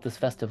 They built this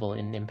festival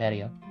in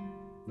Imperia.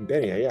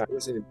 Imperia, yeah, I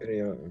was in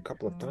Imperia a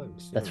couple of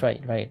times. Yeah. That's right.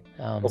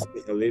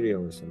 Eliot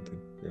or something.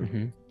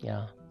 Yeah.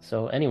 Yeah.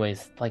 So,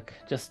 anyways, like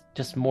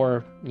just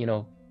more, you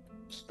know,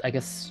 I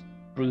guess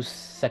Bruce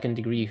second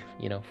degree,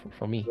 you know,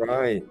 for me.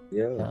 Right.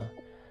 Yeah.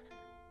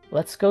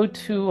 Let's go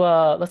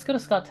to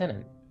Scott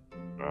Tennant.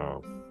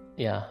 Oh.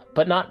 Yeah,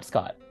 but not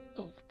Scott,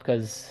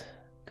 because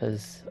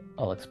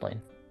I'll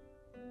explain.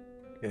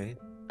 Okay.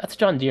 That's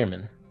John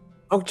Dearman.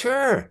 Oh,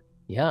 sure.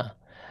 Yeah.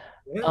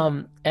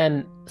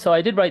 And so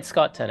I did write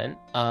Scott Tennant.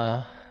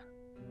 And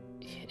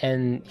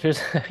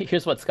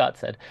here's what Scott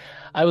said.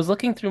 I was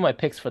looking through my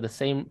picks for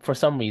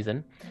some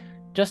reason,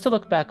 just to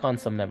look back on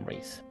some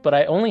memories. But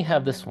I only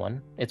have this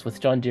one. It's with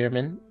John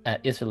Dearman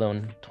at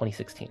Iserlohn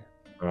 2016.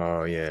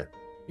 Oh yeah.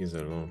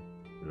 Iserlohn.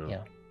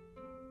 Yeah.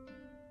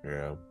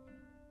 Yeah.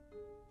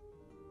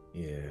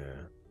 Yeah.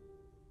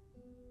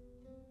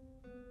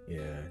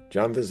 Yeah,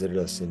 John visited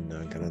us in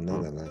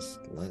Granada I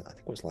think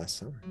it was last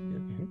summer.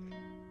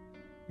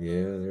 Yeah,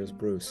 yeah, there's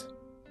Bruce.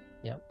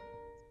 Yep.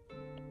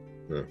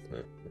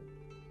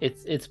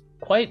 It's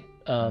quite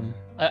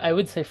I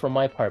would say for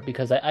my part,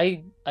 because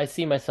I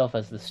see myself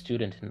as the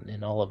student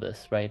in all of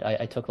this, right?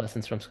 I took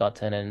lessons from Scott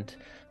Tennant.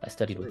 I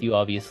studied with you,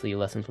 obviously,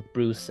 lessons with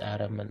Bruce,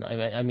 Adam, and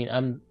I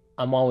mean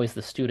I'm always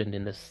the student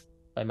in this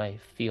by my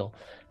feel,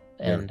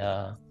 and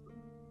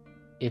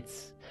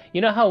it's,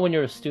 you know how when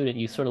you're a student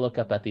you sort of look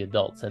up at the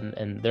adults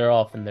and they're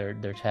off and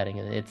they're chatting,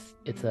 and it's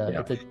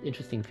an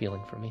interesting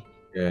feeling for me.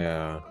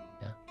 Yeah.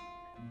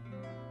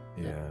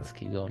 Let's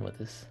keep going with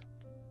this.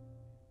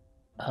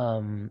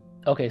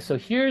 Okay, so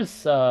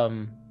here's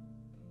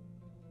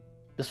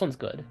this one's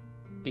good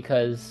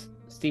because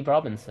Steve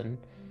Robinson,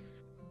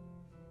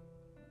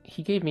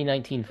 he gave me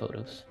 19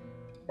 photos.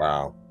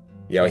 Wow.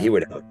 Yeah, he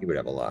would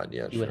have a lot.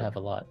 Yeah, he would have a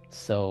lot.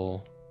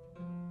 So,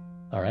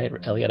 all right,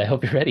 Eliot, I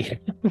hope you're ready.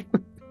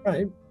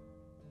 Right.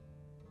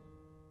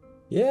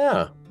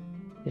 Yeah.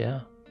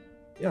 Yeah.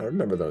 Yeah, I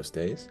remember those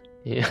days.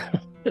 Yeah.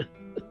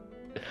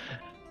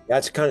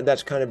 That's kind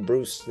of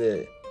Bruce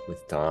with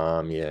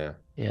Tom. Yeah.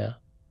 Yeah.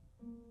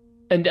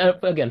 And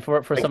again,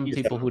 for some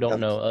people who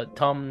don't know,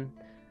 Tom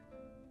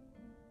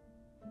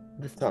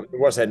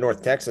was at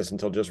North Texas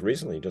until just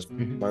recently, just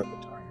retired.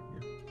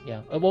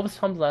 Yeah. What was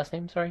Tom's last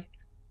name? Sorry.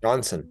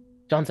 Johnson,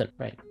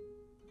 right.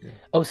 Yeah.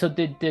 Oh, so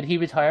did he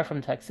retire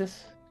from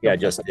Texas? Yeah,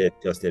 just did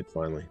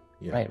finally.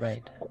 Yeah.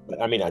 Right.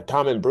 I mean,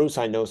 Tom and Bruce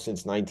I know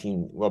since Bruce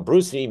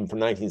even from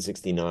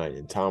 1969,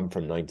 and Tom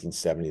from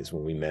 1970 is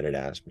when we met at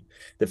Aspen.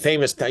 The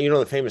famous,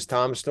 the famous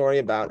Tom story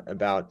about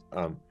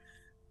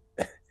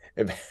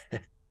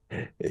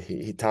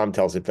Tom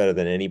tells it better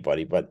than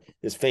anybody, but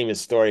this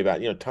famous story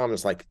about, Tom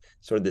is like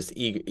sort of this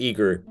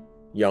eager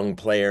young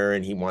player,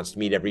 and he wants to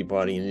meet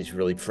everybody, and he's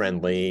really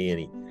friendly,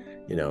 and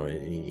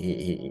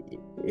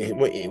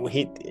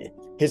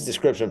his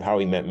description of how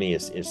he met me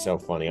is so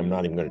funny. I'm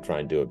not even going to try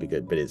and do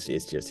it but it's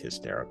just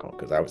hysterical,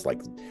 because I was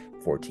like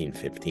 14,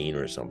 15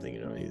 or something,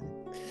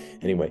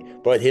 Anyway,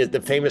 but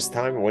the famous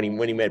time when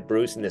he met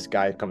Bruce, and this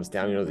guy comes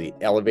down, the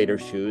elevator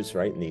shoes,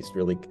 right, and these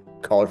really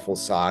colorful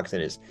socks,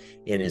 and his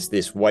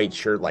this white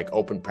shirt like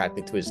open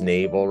practically to his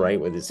navel, right,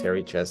 with his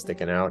hairy chest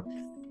sticking out.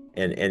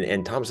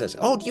 And Tom says,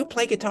 "Oh, do you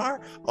play guitar?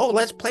 Oh,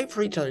 let's play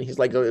for each other." And he's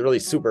like really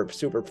super,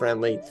 super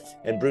friendly.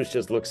 And Bruce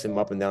just looks him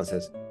up and down and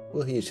says,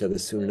 "We'll hear each other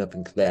soon enough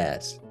in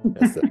class."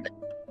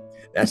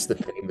 That's the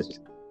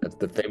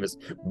famous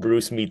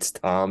Bruce meets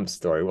Tom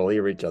story. We'll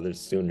hear each other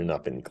soon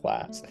enough in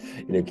class.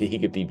 He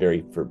could be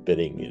very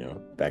forbidding,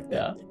 back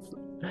then.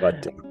 Yeah.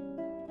 But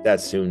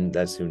that soon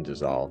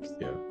dissolved.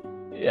 Yeah.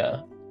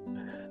 Yeah.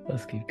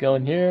 Let's keep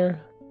going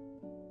here.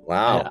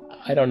 Wow.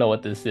 I don't know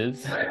what this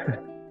is.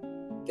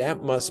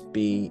 That must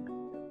be,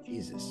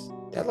 Jesus.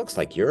 That looks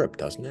like Europe,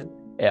 doesn't it?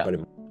 Yeah. But it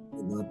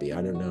might not be.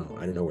 I don't know.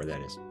 I don't know where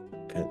that is.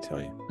 Can't tell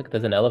you. Look,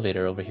 there's an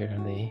elevator over here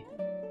in the.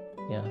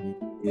 Yeah.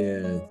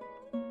 Yeah.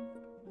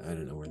 I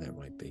don't know where that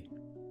might be.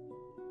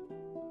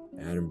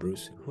 Adam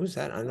Bruce. Who's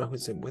that? I don't know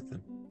who's with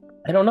them.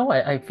 I don't know.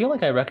 I feel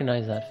like I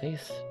recognize that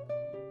face.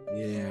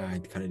 Yeah, I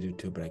kind of do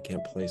too, but I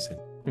can't place it.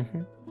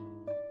 Mm-hmm.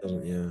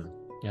 Doesn't. Yeah.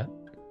 Yeah.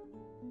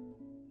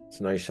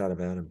 It's a nice shot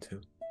of Adam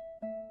too.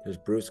 There's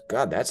Bruce.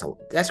 God, that's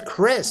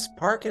Chris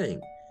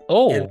Parkening.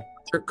 Oh. And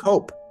Roger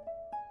Cope.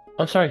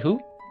 I'm sorry, who?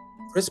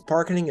 Chris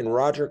Parkening and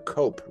Roger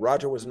Cope.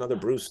 Roger was another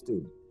Bruce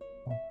student.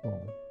 Oh.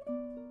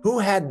 Who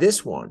had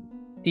this one?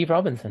 Steve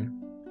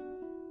Robinson.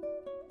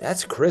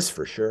 That's Chris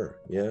for sure.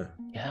 Yeah.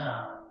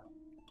 Yeah.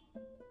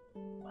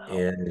 Wow.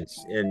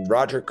 And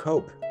Roger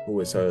Cope, who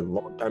was a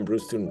longtime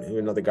Bruce student, who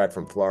another guy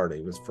from Florida.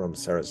 He was from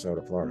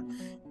Sarasota, Florida.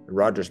 And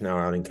Roger's now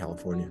out in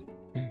California.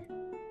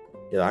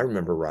 Yeah, I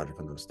remember Roger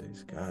from those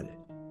days. God.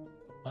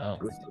 Wow.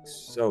 Bruce looks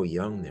so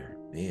young there,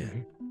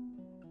 man.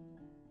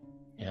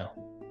 Yeah.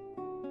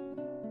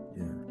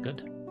 Yeah.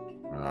 Good.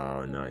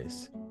 Oh,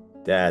 nice.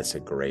 That's a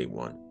great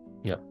one.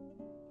 Yep.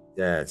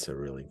 That's a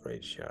really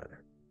great shot.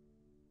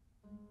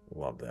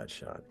 Love that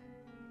shot.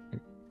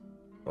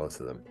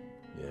 Both of them.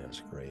 Yeah,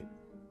 it's great.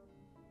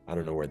 I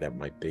don't know where that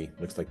might be.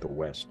 Looks like the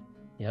West.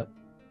 Yep.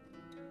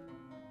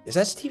 Is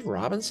that Steve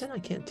Robinson? I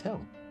can't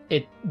tell.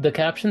 The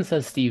caption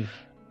says Steve.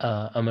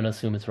 I'm gonna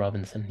assume it's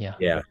Robinson. Yeah.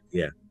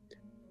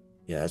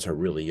 Yeah, that's a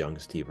really young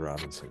Steve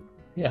Robinson.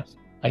 Yeah.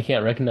 I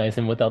can't recognize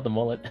him without the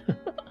mullet.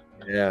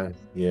 Yeah.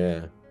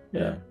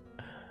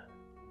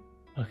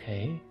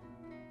 Okay.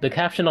 The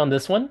caption on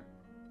this one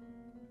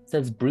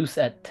says Bruce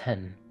at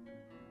 10.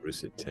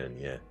 Bruce at 10,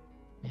 yeah.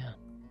 Yeah.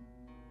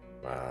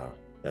 Wow.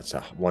 That's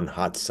one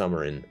hot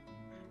summer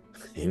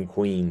in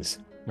Queens.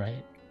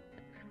 Right.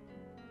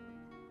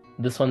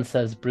 This one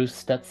says Bruce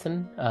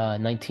Stetson,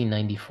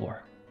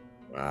 1994.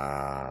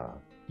 Wow.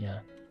 Yeah.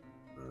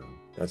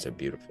 That's a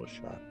beautiful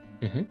shot.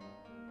 Mm-hmm.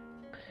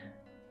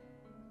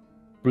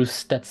 Bruce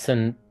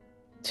Stetson,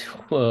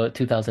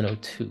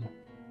 2002.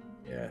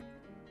 Yeah.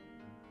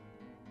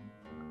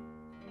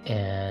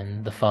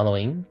 And the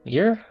following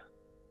year?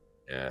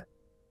 Yeah.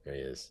 There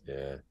he is.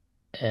 Yeah.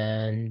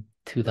 And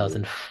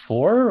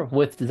 2004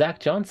 with Zach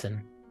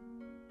Johnson.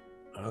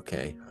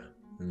 Okay.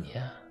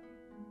 Yeah.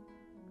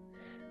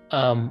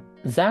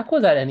 Zach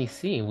was at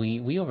NEC.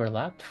 We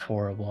overlapped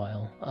for a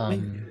while.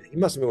 He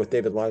must have been with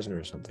David Leisner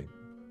or something,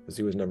 because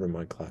he was never in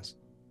my class.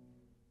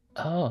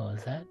 Oh,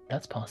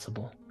 that's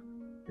possible.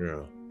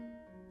 Yeah.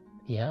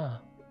 Yeah.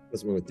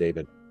 Must have been with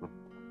David.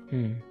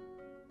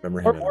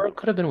 Remember him? Or it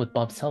could have been with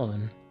Bob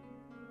Sullivan.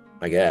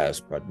 I guess,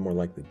 but more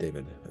likely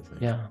David, I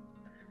think. Yeah.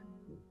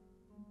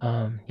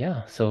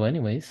 Yeah. So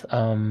anyways,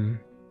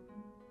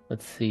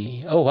 let's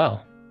see. Oh,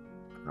 wow.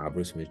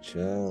 Bruce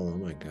Mitchell. Oh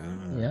my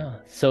God. Yeah.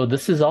 So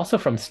this is also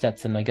from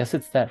Stetson. I guess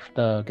it's the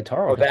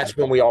guitar orchestra. Oh, that's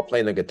when we all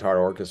play in the guitar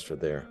orchestra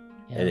there.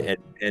 Yeah.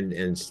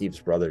 And Steve's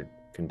brother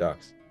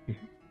conducts.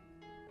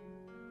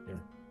 Yeah.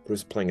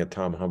 Bruce playing a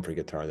Tom Humphrey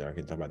guitar there. I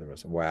can tell by the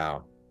rest.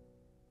 Wow.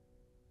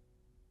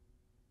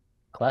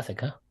 Classic,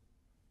 huh?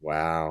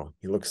 Wow.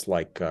 He looks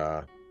like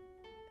John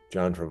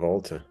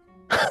Travolta.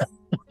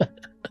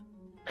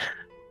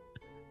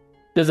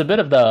 There's a bit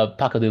of the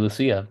Paco de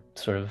Lucia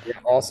sort of. Yeah,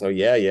 also,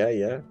 yeah.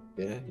 Yeah.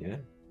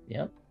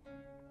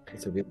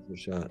 It's a beautiful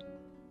shot.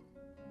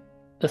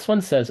 This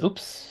one says,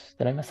 oops,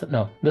 did I mess up?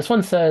 No. This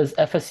one says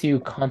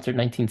FSU Concert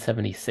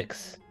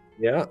 1976.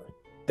 Yeah.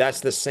 That's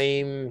the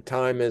same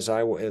time as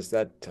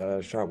that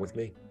shot with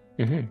me.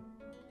 Mm-hmm.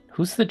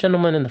 Who's the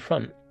gentleman in the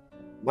front?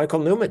 Michael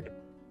Newman.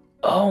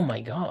 Oh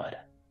my God.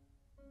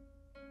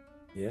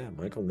 Yeah,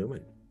 Michael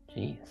Newman.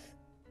 Jeez.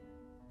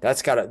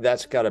 That's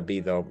gotta be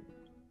though.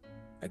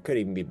 It could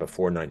even be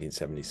before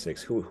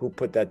 1976. Who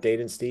put that date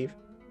in, Steve?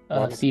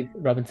 Steve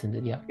Robinson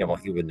did, yeah. Yeah, well,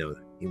 he would know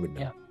that. He would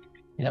know. Yeah.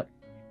 Yep.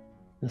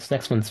 This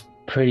next one's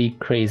pretty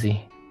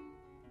crazy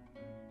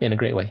in a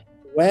great way.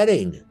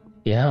 Wedding.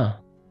 Yeah.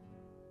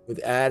 With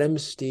Adam,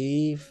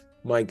 Steve,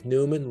 Mike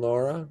Newman,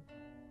 Laura.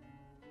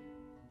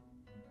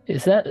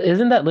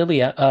 Isn't that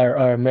Lily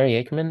or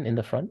Mary Aikman in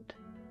the front?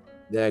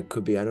 That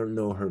could be. I don't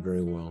know her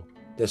very well.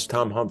 There's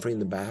Tom Humphrey in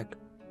the back.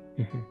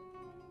 Mm-hmm.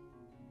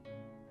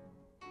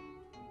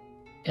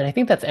 And I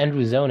think that's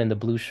Andrew Zohn in the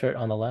blue shirt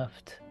on the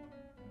left.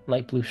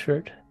 Light blue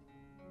shirt.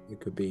 It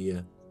could be,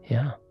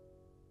 yeah.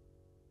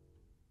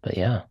 But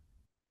yeah.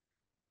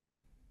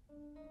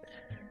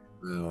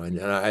 Oh, and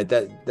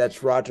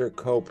that's Roger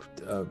Cope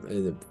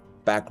in the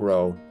back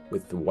row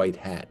with the white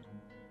hat.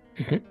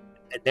 Mm-hmm.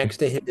 And next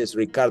to him is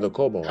Ricardo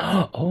Cobo.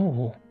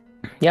 Oh,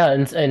 yeah.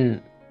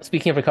 And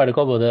speaking of Ricardo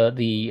Cobo,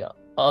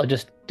 I'll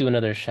just do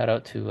another shout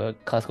out to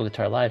Classical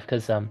Guitar Live,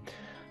 because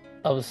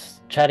I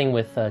was chatting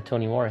with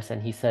Tony Morris,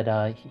 and he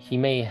said he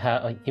may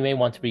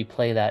want to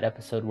replay that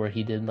episode where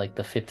he did like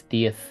the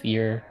 50th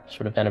year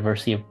sort of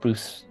anniversary of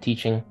Bruce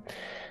teaching,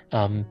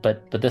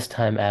 but this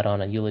time add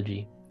on a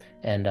eulogy.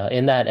 And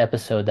in that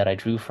episode that I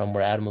drew from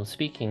where Adam was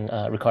speaking,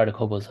 Ricardo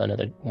Cobo is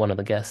one of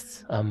the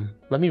guests.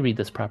 Let me read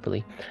this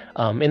properly.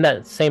 In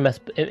that same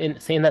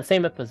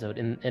episode,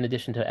 in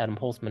addition to Adam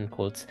Holzman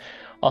quotes,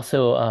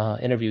 also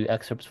interview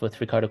excerpts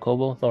with Ricardo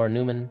Cobo, Laura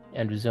Newman,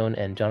 Andrew Zohn,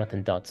 and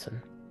Jonathan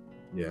Dodson.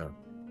 Yeah.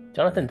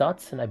 Jonathan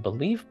Dodson, I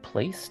believe,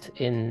 placed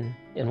in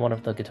one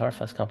of the Guitar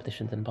Fest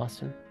competitions in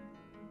Boston.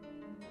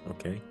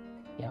 Okay.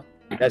 Yeah.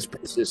 That's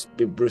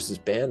Bruce's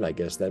band, I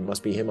guess. That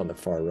must be him on the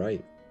far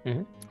right.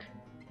 Mm-hmm.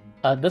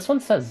 This one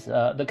says,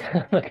 the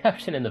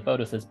caption in the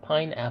photo says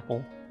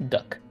Pineapple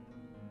Duck.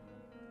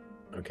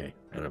 Okay,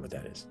 I don't know what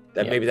that is.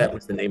 Maybe that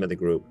was the name of the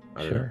group.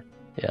 I don't know.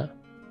 Yeah.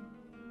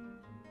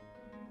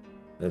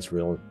 That's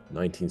real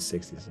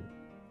 1960s.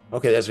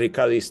 Okay, that's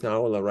Ricardo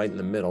Isnaola right in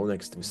the middle,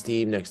 next to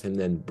Steve, next to him,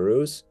 then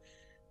Bruce.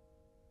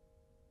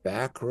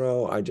 Back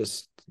row, I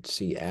just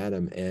see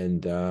Adam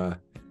and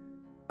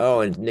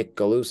and Nick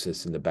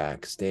Galusis in the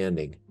back,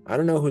 standing. I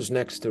don't know who's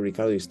next to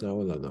Ricardo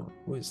Isnaola though.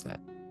 Who is that?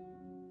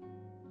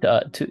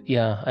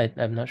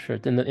 I'm not sure.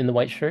 In the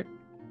white shirt.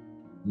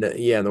 No,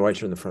 yeah, in the white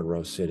shirt in the front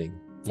row, sitting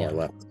far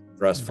left.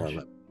 For us, far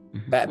left.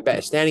 Mm-hmm.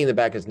 Standing in the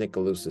back is Nick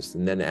Galusis,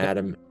 and then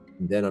Adam.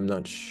 And then I'm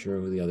not sure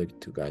who the other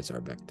two guys are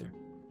back there.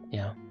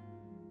 Yeah.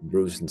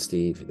 Bruce and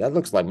Steve. That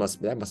looks like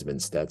must have been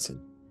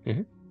Stetson.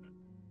 Mm-hmm.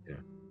 Yeah.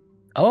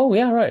 Oh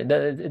yeah, right.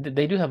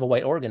 They do have a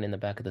white organ in the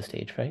back of the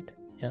stage, right?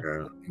 Yeah.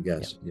 I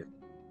guess. Yeah.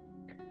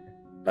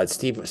 But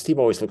Steve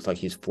always looks like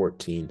he's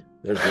 14.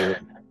 That's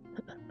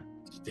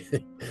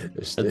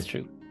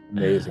true.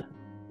 Amazing.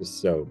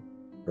 Just so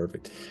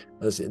perfect.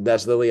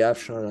 That's Lily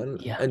Afshar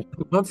and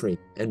Humphrey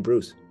and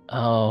Bruce.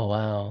 Oh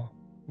wow,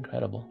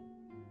 incredible.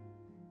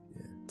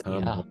 Yeah,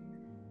 Tom. Yeah.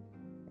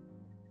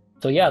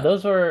 So yeah,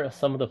 those were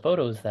some of the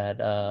photos that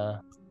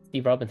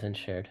Steve Robinson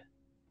shared.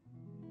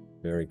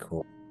 Very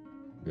cool.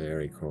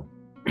 Very cool.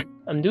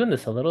 I'm doing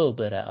this a little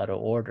bit out of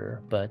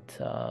order, but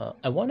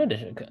I wanted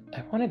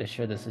to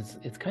share this.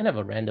 It's kind of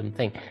a random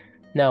thing.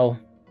 Now,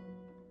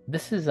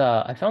 this is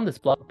I found this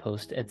blog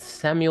post. It's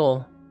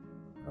Samuel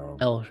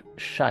L.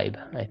 Scheib,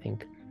 I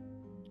think.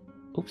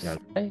 Oops, did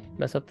I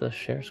mess up the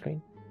share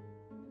screen?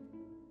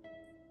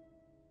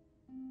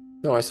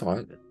 No, I saw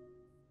it.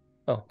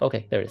 Oh,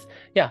 okay, there it is.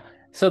 Yeah.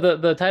 So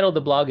the title of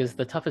the blog is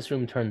 "The Toughest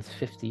Room Turns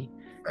 50,"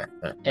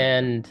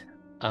 and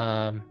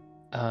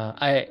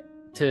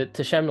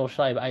to Samuel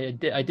Scheib,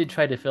 I did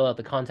try to fill out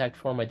the contact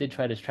form. I did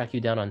try to track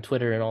you down on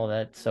Twitter and all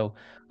that. So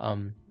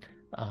I'm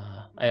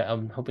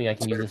hoping I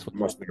can use this.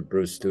 Must be a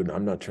Bruce student.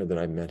 I'm not sure that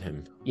I met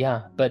him.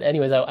 Yeah, but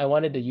anyways, I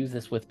wanted to use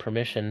this with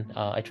permission.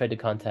 I tried to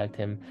contact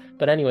him,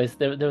 but anyways,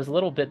 there was a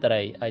little bit that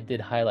I did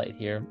highlight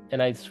here,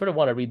 and I sort of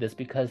want to read this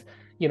because,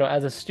 you know,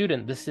 as a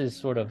student, this is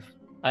sort of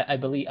I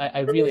believe I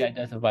really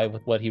identify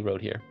with what he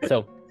wrote here.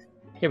 So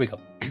here we go.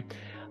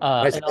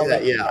 I see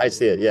that. Yeah, I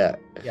see it. Yeah.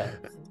 Yeah.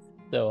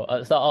 So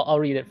I'll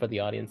read it for the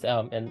audience,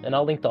 and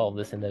I'll link to all of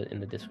this in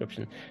the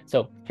description.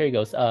 So here he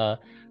goes.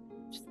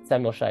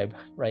 Samuel Scheib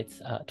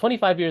writes,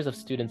 25 years of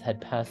students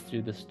had passed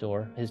through his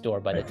door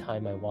by the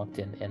time I walked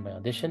in, and my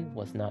audition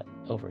was not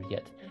over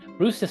yet.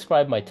 Bruce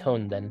described my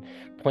tone, then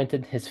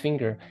pointed his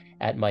finger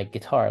at my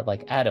guitar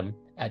like Adam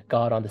at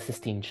God on the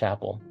Sistine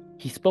Chapel.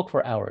 He spoke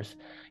for hours.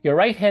 Your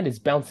right hand is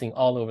bouncing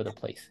all over the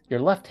place.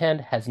 Your left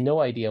hand has no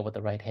idea what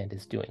the right hand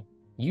is doing.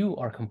 You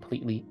are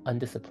completely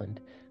undisciplined.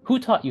 Who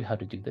taught you how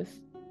to do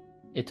this?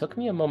 It took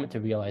me a moment to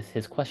realize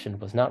his question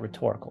was not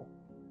rhetorical.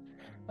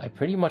 I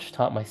pretty much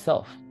taught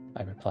myself,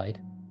 I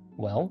replied.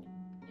 Well,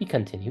 he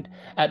continued,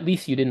 at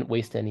least you didn't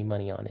waste any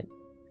money on it.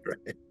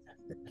 Right.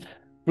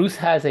 Bruce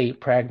has a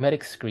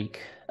pragmatic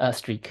streak,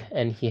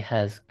 and he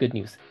has good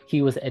news.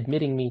 He was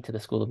admitting me to the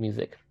School of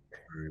Music.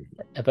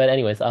 But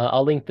anyways,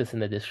 I'll link this in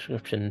the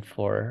description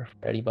for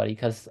anybody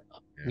because,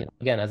 you know,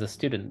 again, as a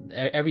student,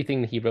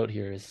 everything he wrote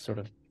here is sort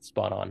of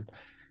spot on.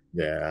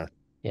 Yeah.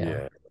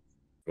 Yeah.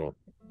 Cool.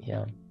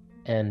 Yeah.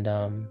 And,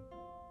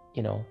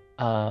 you know,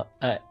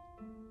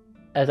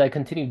 As I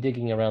continue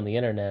digging around the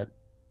internet,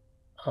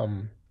 I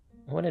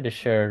wanted to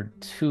share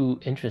two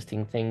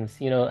interesting things.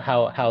 You know,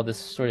 how this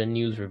sort of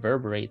news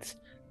reverberates.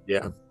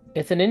 Yeah.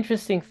 It's an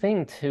interesting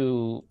thing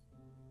to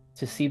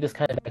see this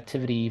kind of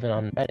activity even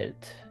on Reddit.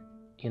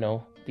 You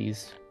know,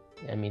 these,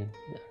 I mean,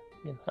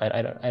 you know,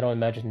 I don't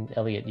imagine,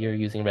 Eliot, you're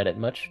using Reddit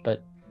much,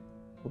 but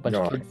a bunch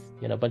of kids,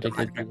 you know, a bunch of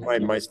kids.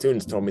 My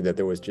students told me that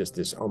there was just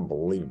this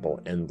unbelievable,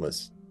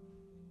 endless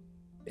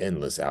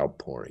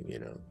outpouring, you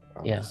know.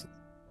 Obviously.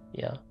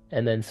 Yeah.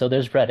 And then so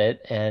there's Reddit,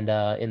 and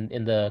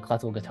in the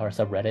classical guitar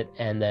subreddit,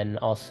 and then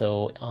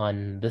also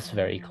on this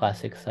very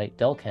classic site,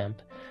 Delcamp,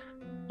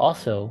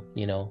 also,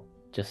 you know,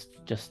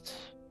 just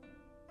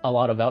a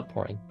lot of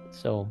outpouring.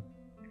 So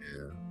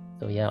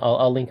yeah,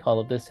 I'll link all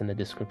of this in the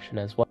description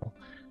as well.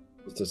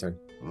 Just a second.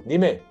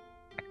 Dime.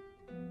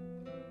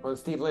 Con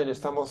Steve Lynn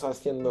estamos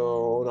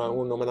haciendo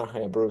un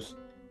homenaje a Bruce.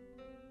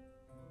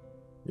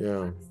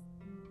 Yeah.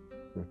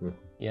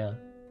 Yeah.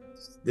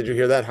 Did you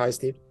hear that? Hi,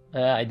 Steve.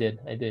 I did.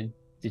 Did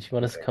you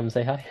want us to come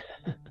say hi?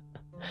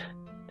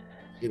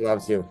 He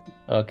loves you.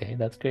 Okay,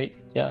 that's great.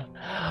 Yeah.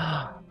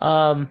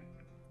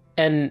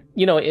 And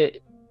you know,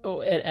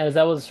 as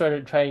I was sort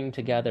of trying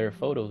to gather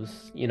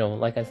photos, you know,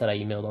 like I said, I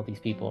emailed all these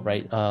people,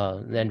 right?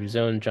 Andrew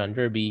Zohn, Jon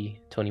Yerby,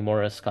 Tony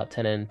Morris, Scott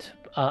Tennant.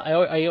 I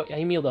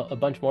emailed a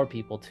bunch more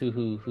people too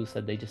who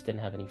said they just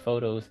didn't have any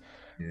photos.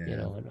 Yeah. You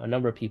know, a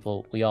number of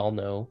people we all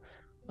know.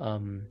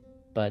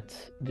 But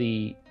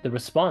the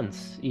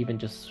response, even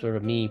just sort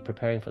of me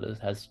preparing for this,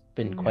 has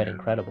been quite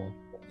incredible.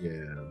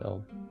 Yeah.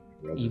 So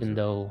even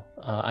though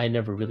I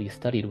never really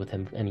studied with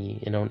him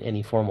in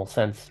any formal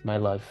sense, my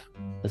life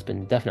has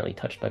been definitely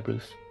touched by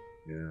Bruce.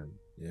 Yeah.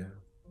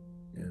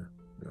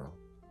 No.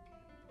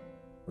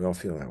 We all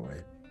feel that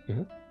way.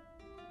 Mm-hmm.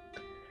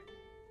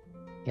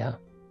 Yeah.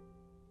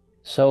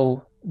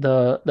 So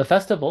the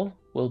festival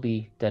will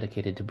be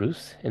dedicated to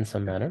Bruce in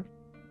some manner.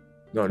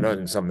 No, not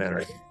in some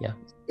manner. Yeah.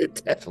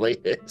 It definitely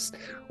is.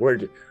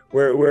 We're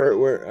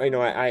I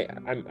know I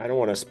don't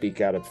want to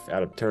speak out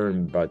of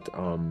turn, but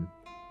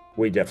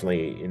we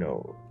definitely, you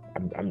know,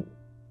 I'm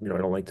you know, I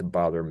don't like to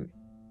bother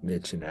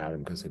Mitch and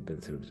Adam because they've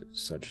been through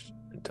such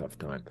a tough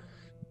time,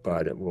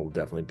 but it will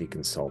definitely be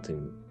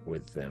consulting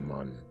with them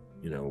on,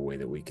 you know, a way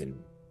that we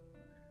can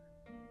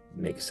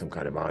make some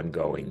kind of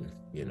ongoing,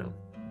 you know,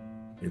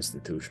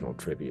 institutional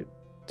tribute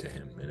to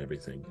him and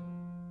everything.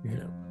 You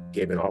know,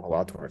 gave an awful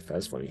lot to our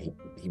festival. I mean,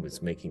 he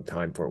was making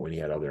time for it when he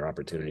had other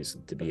opportunities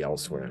to be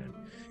elsewhere, and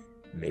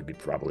maybe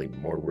probably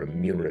more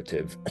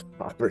remunerative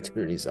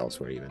opportunities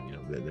elsewhere, even, you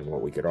know, than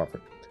what we could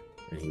offer.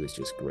 And he was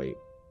just great.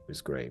 It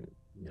was great,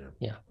 you know.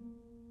 Yeah.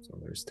 So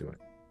there's to it.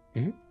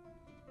 Mm-hmm.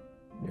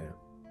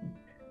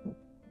 Yeah.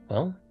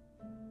 Well,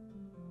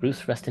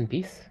 Bruce, rest in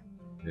peace.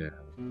 Yeah.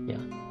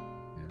 Yeah.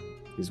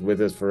 He's with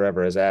us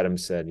forever, as Adam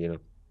said. You know,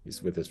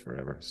 he's with us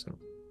forever. So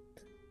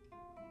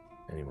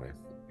anyway.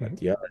 But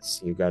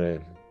yes, you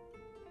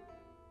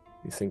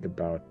think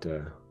about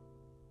you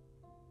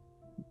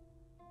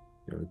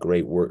know,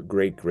 great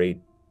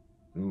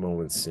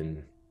moments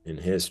in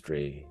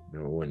history. You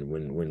know,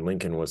 when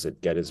Lincoln was at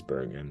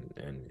Gettysburg, and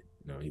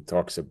you know, he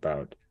talks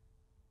about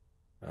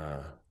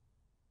you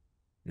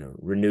know,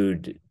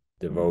 renewed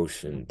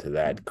devotion to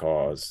that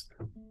cause,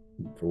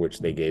 for which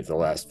they gave the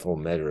last full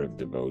measure of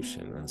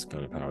devotion. That's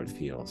kind of how it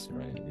feels,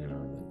 right? You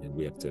know, and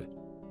we have to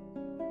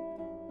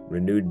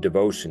renewed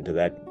devotion to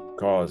that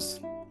cause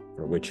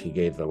for which he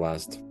gave the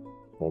last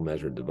full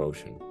measure of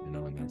devotion, you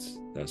know, and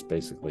that's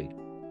basically,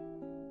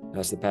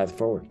 that's the path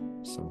forward.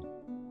 So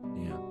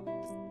yeah,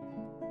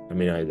 I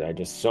mean, I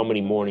just, so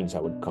many mornings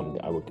I would,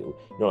 you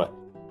know,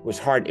 it was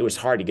hard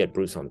to get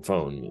Bruce on the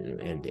phone, you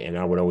know, and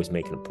I would always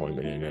make an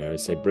appointment, and I would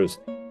say, Bruce,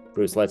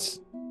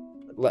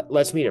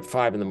 let's meet at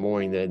 5 in the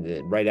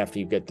morning, right after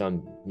you get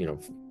done, you know,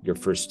 your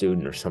first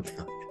student or something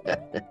like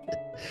that.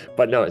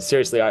 But no,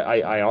 seriously,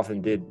 I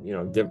often did, you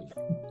know, did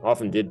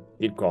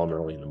call him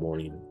early in the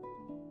morning.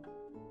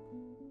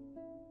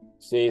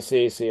 Sí,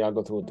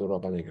 algo tu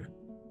ropa negra.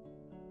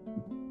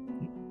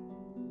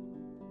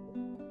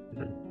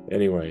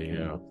 Anyway,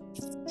 yeah.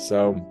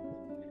 So,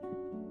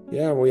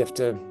 yeah, we have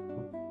to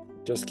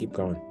just keep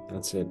going.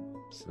 That's it.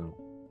 So,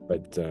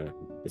 but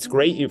it's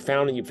great you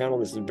found all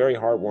this. Is very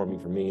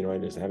heartwarming for me, you know,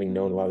 just having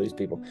known a lot of these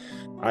people.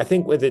 I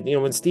think with it, you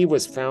know, when Steve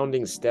was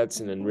founding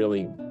Stetson and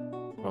really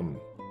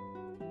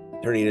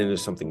turning it into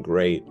something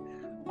great,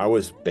 I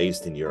was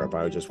based in Europe.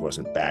 I just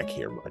wasn't back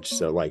here much.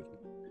 So like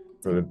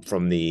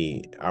from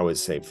the, I would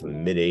say from the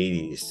mid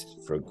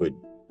 80s for a good,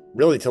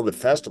 really till the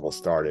festival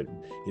started,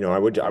 you know, I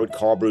would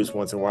call Bruce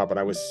once in a while, but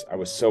I was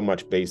so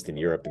much based in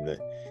Europe in the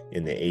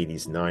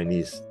 80s,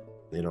 90s.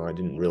 You know, I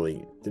didn't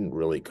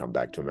really come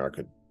back to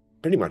America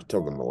pretty much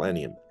till the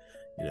millennium,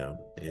 you know,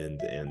 and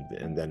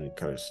then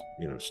kind of,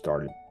 you know,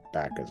 started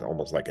back as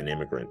almost like an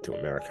immigrant to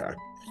America.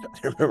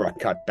 I remember I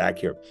got back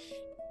here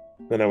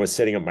when I was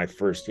setting up my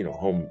first, you know,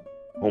 home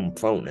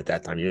phone. At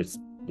that time, you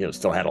know,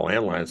 still had a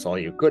landline. That's all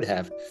you could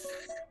have,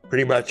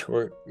 pretty much.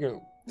 Or, you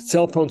know,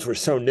 cell phones were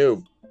so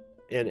new,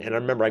 and I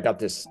remember I got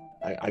this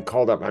I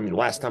called up. I mean,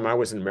 last time I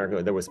was in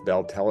America, there was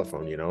Bell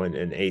Telephone, you know,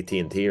 and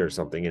AT&T or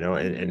something, you know,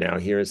 and now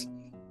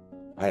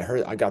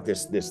I got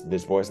this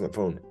voice on the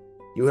phone.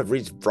 You have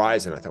reached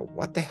Verizon. I thought,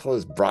 what the hell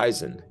is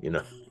Verizon? You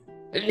know,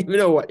 I didn't even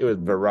know what it was,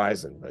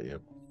 Verizon, but you know,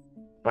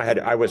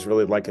 I was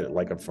really like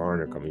a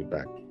foreigner coming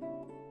back.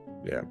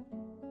 Yeah.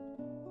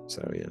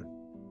 So yeah.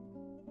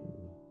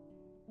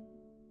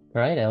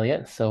 All right,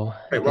 Eliot. So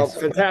Right, well,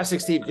 fantastic,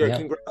 Steve. Yeah.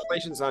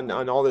 Congratulations on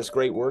all this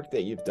great work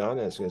that you've done.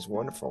 It's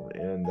wonderful,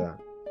 and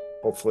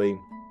hopefully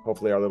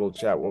our little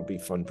chat will be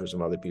fun for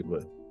some other people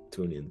to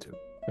tune into.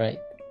 Right.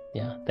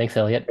 Yeah. Thanks,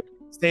 Eliot.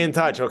 Stay in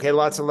touch. Okay.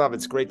 Lots of love.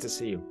 It's great to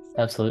see you.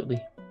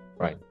 Absolutely.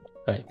 Right.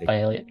 All right. Bye,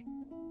 Eliot.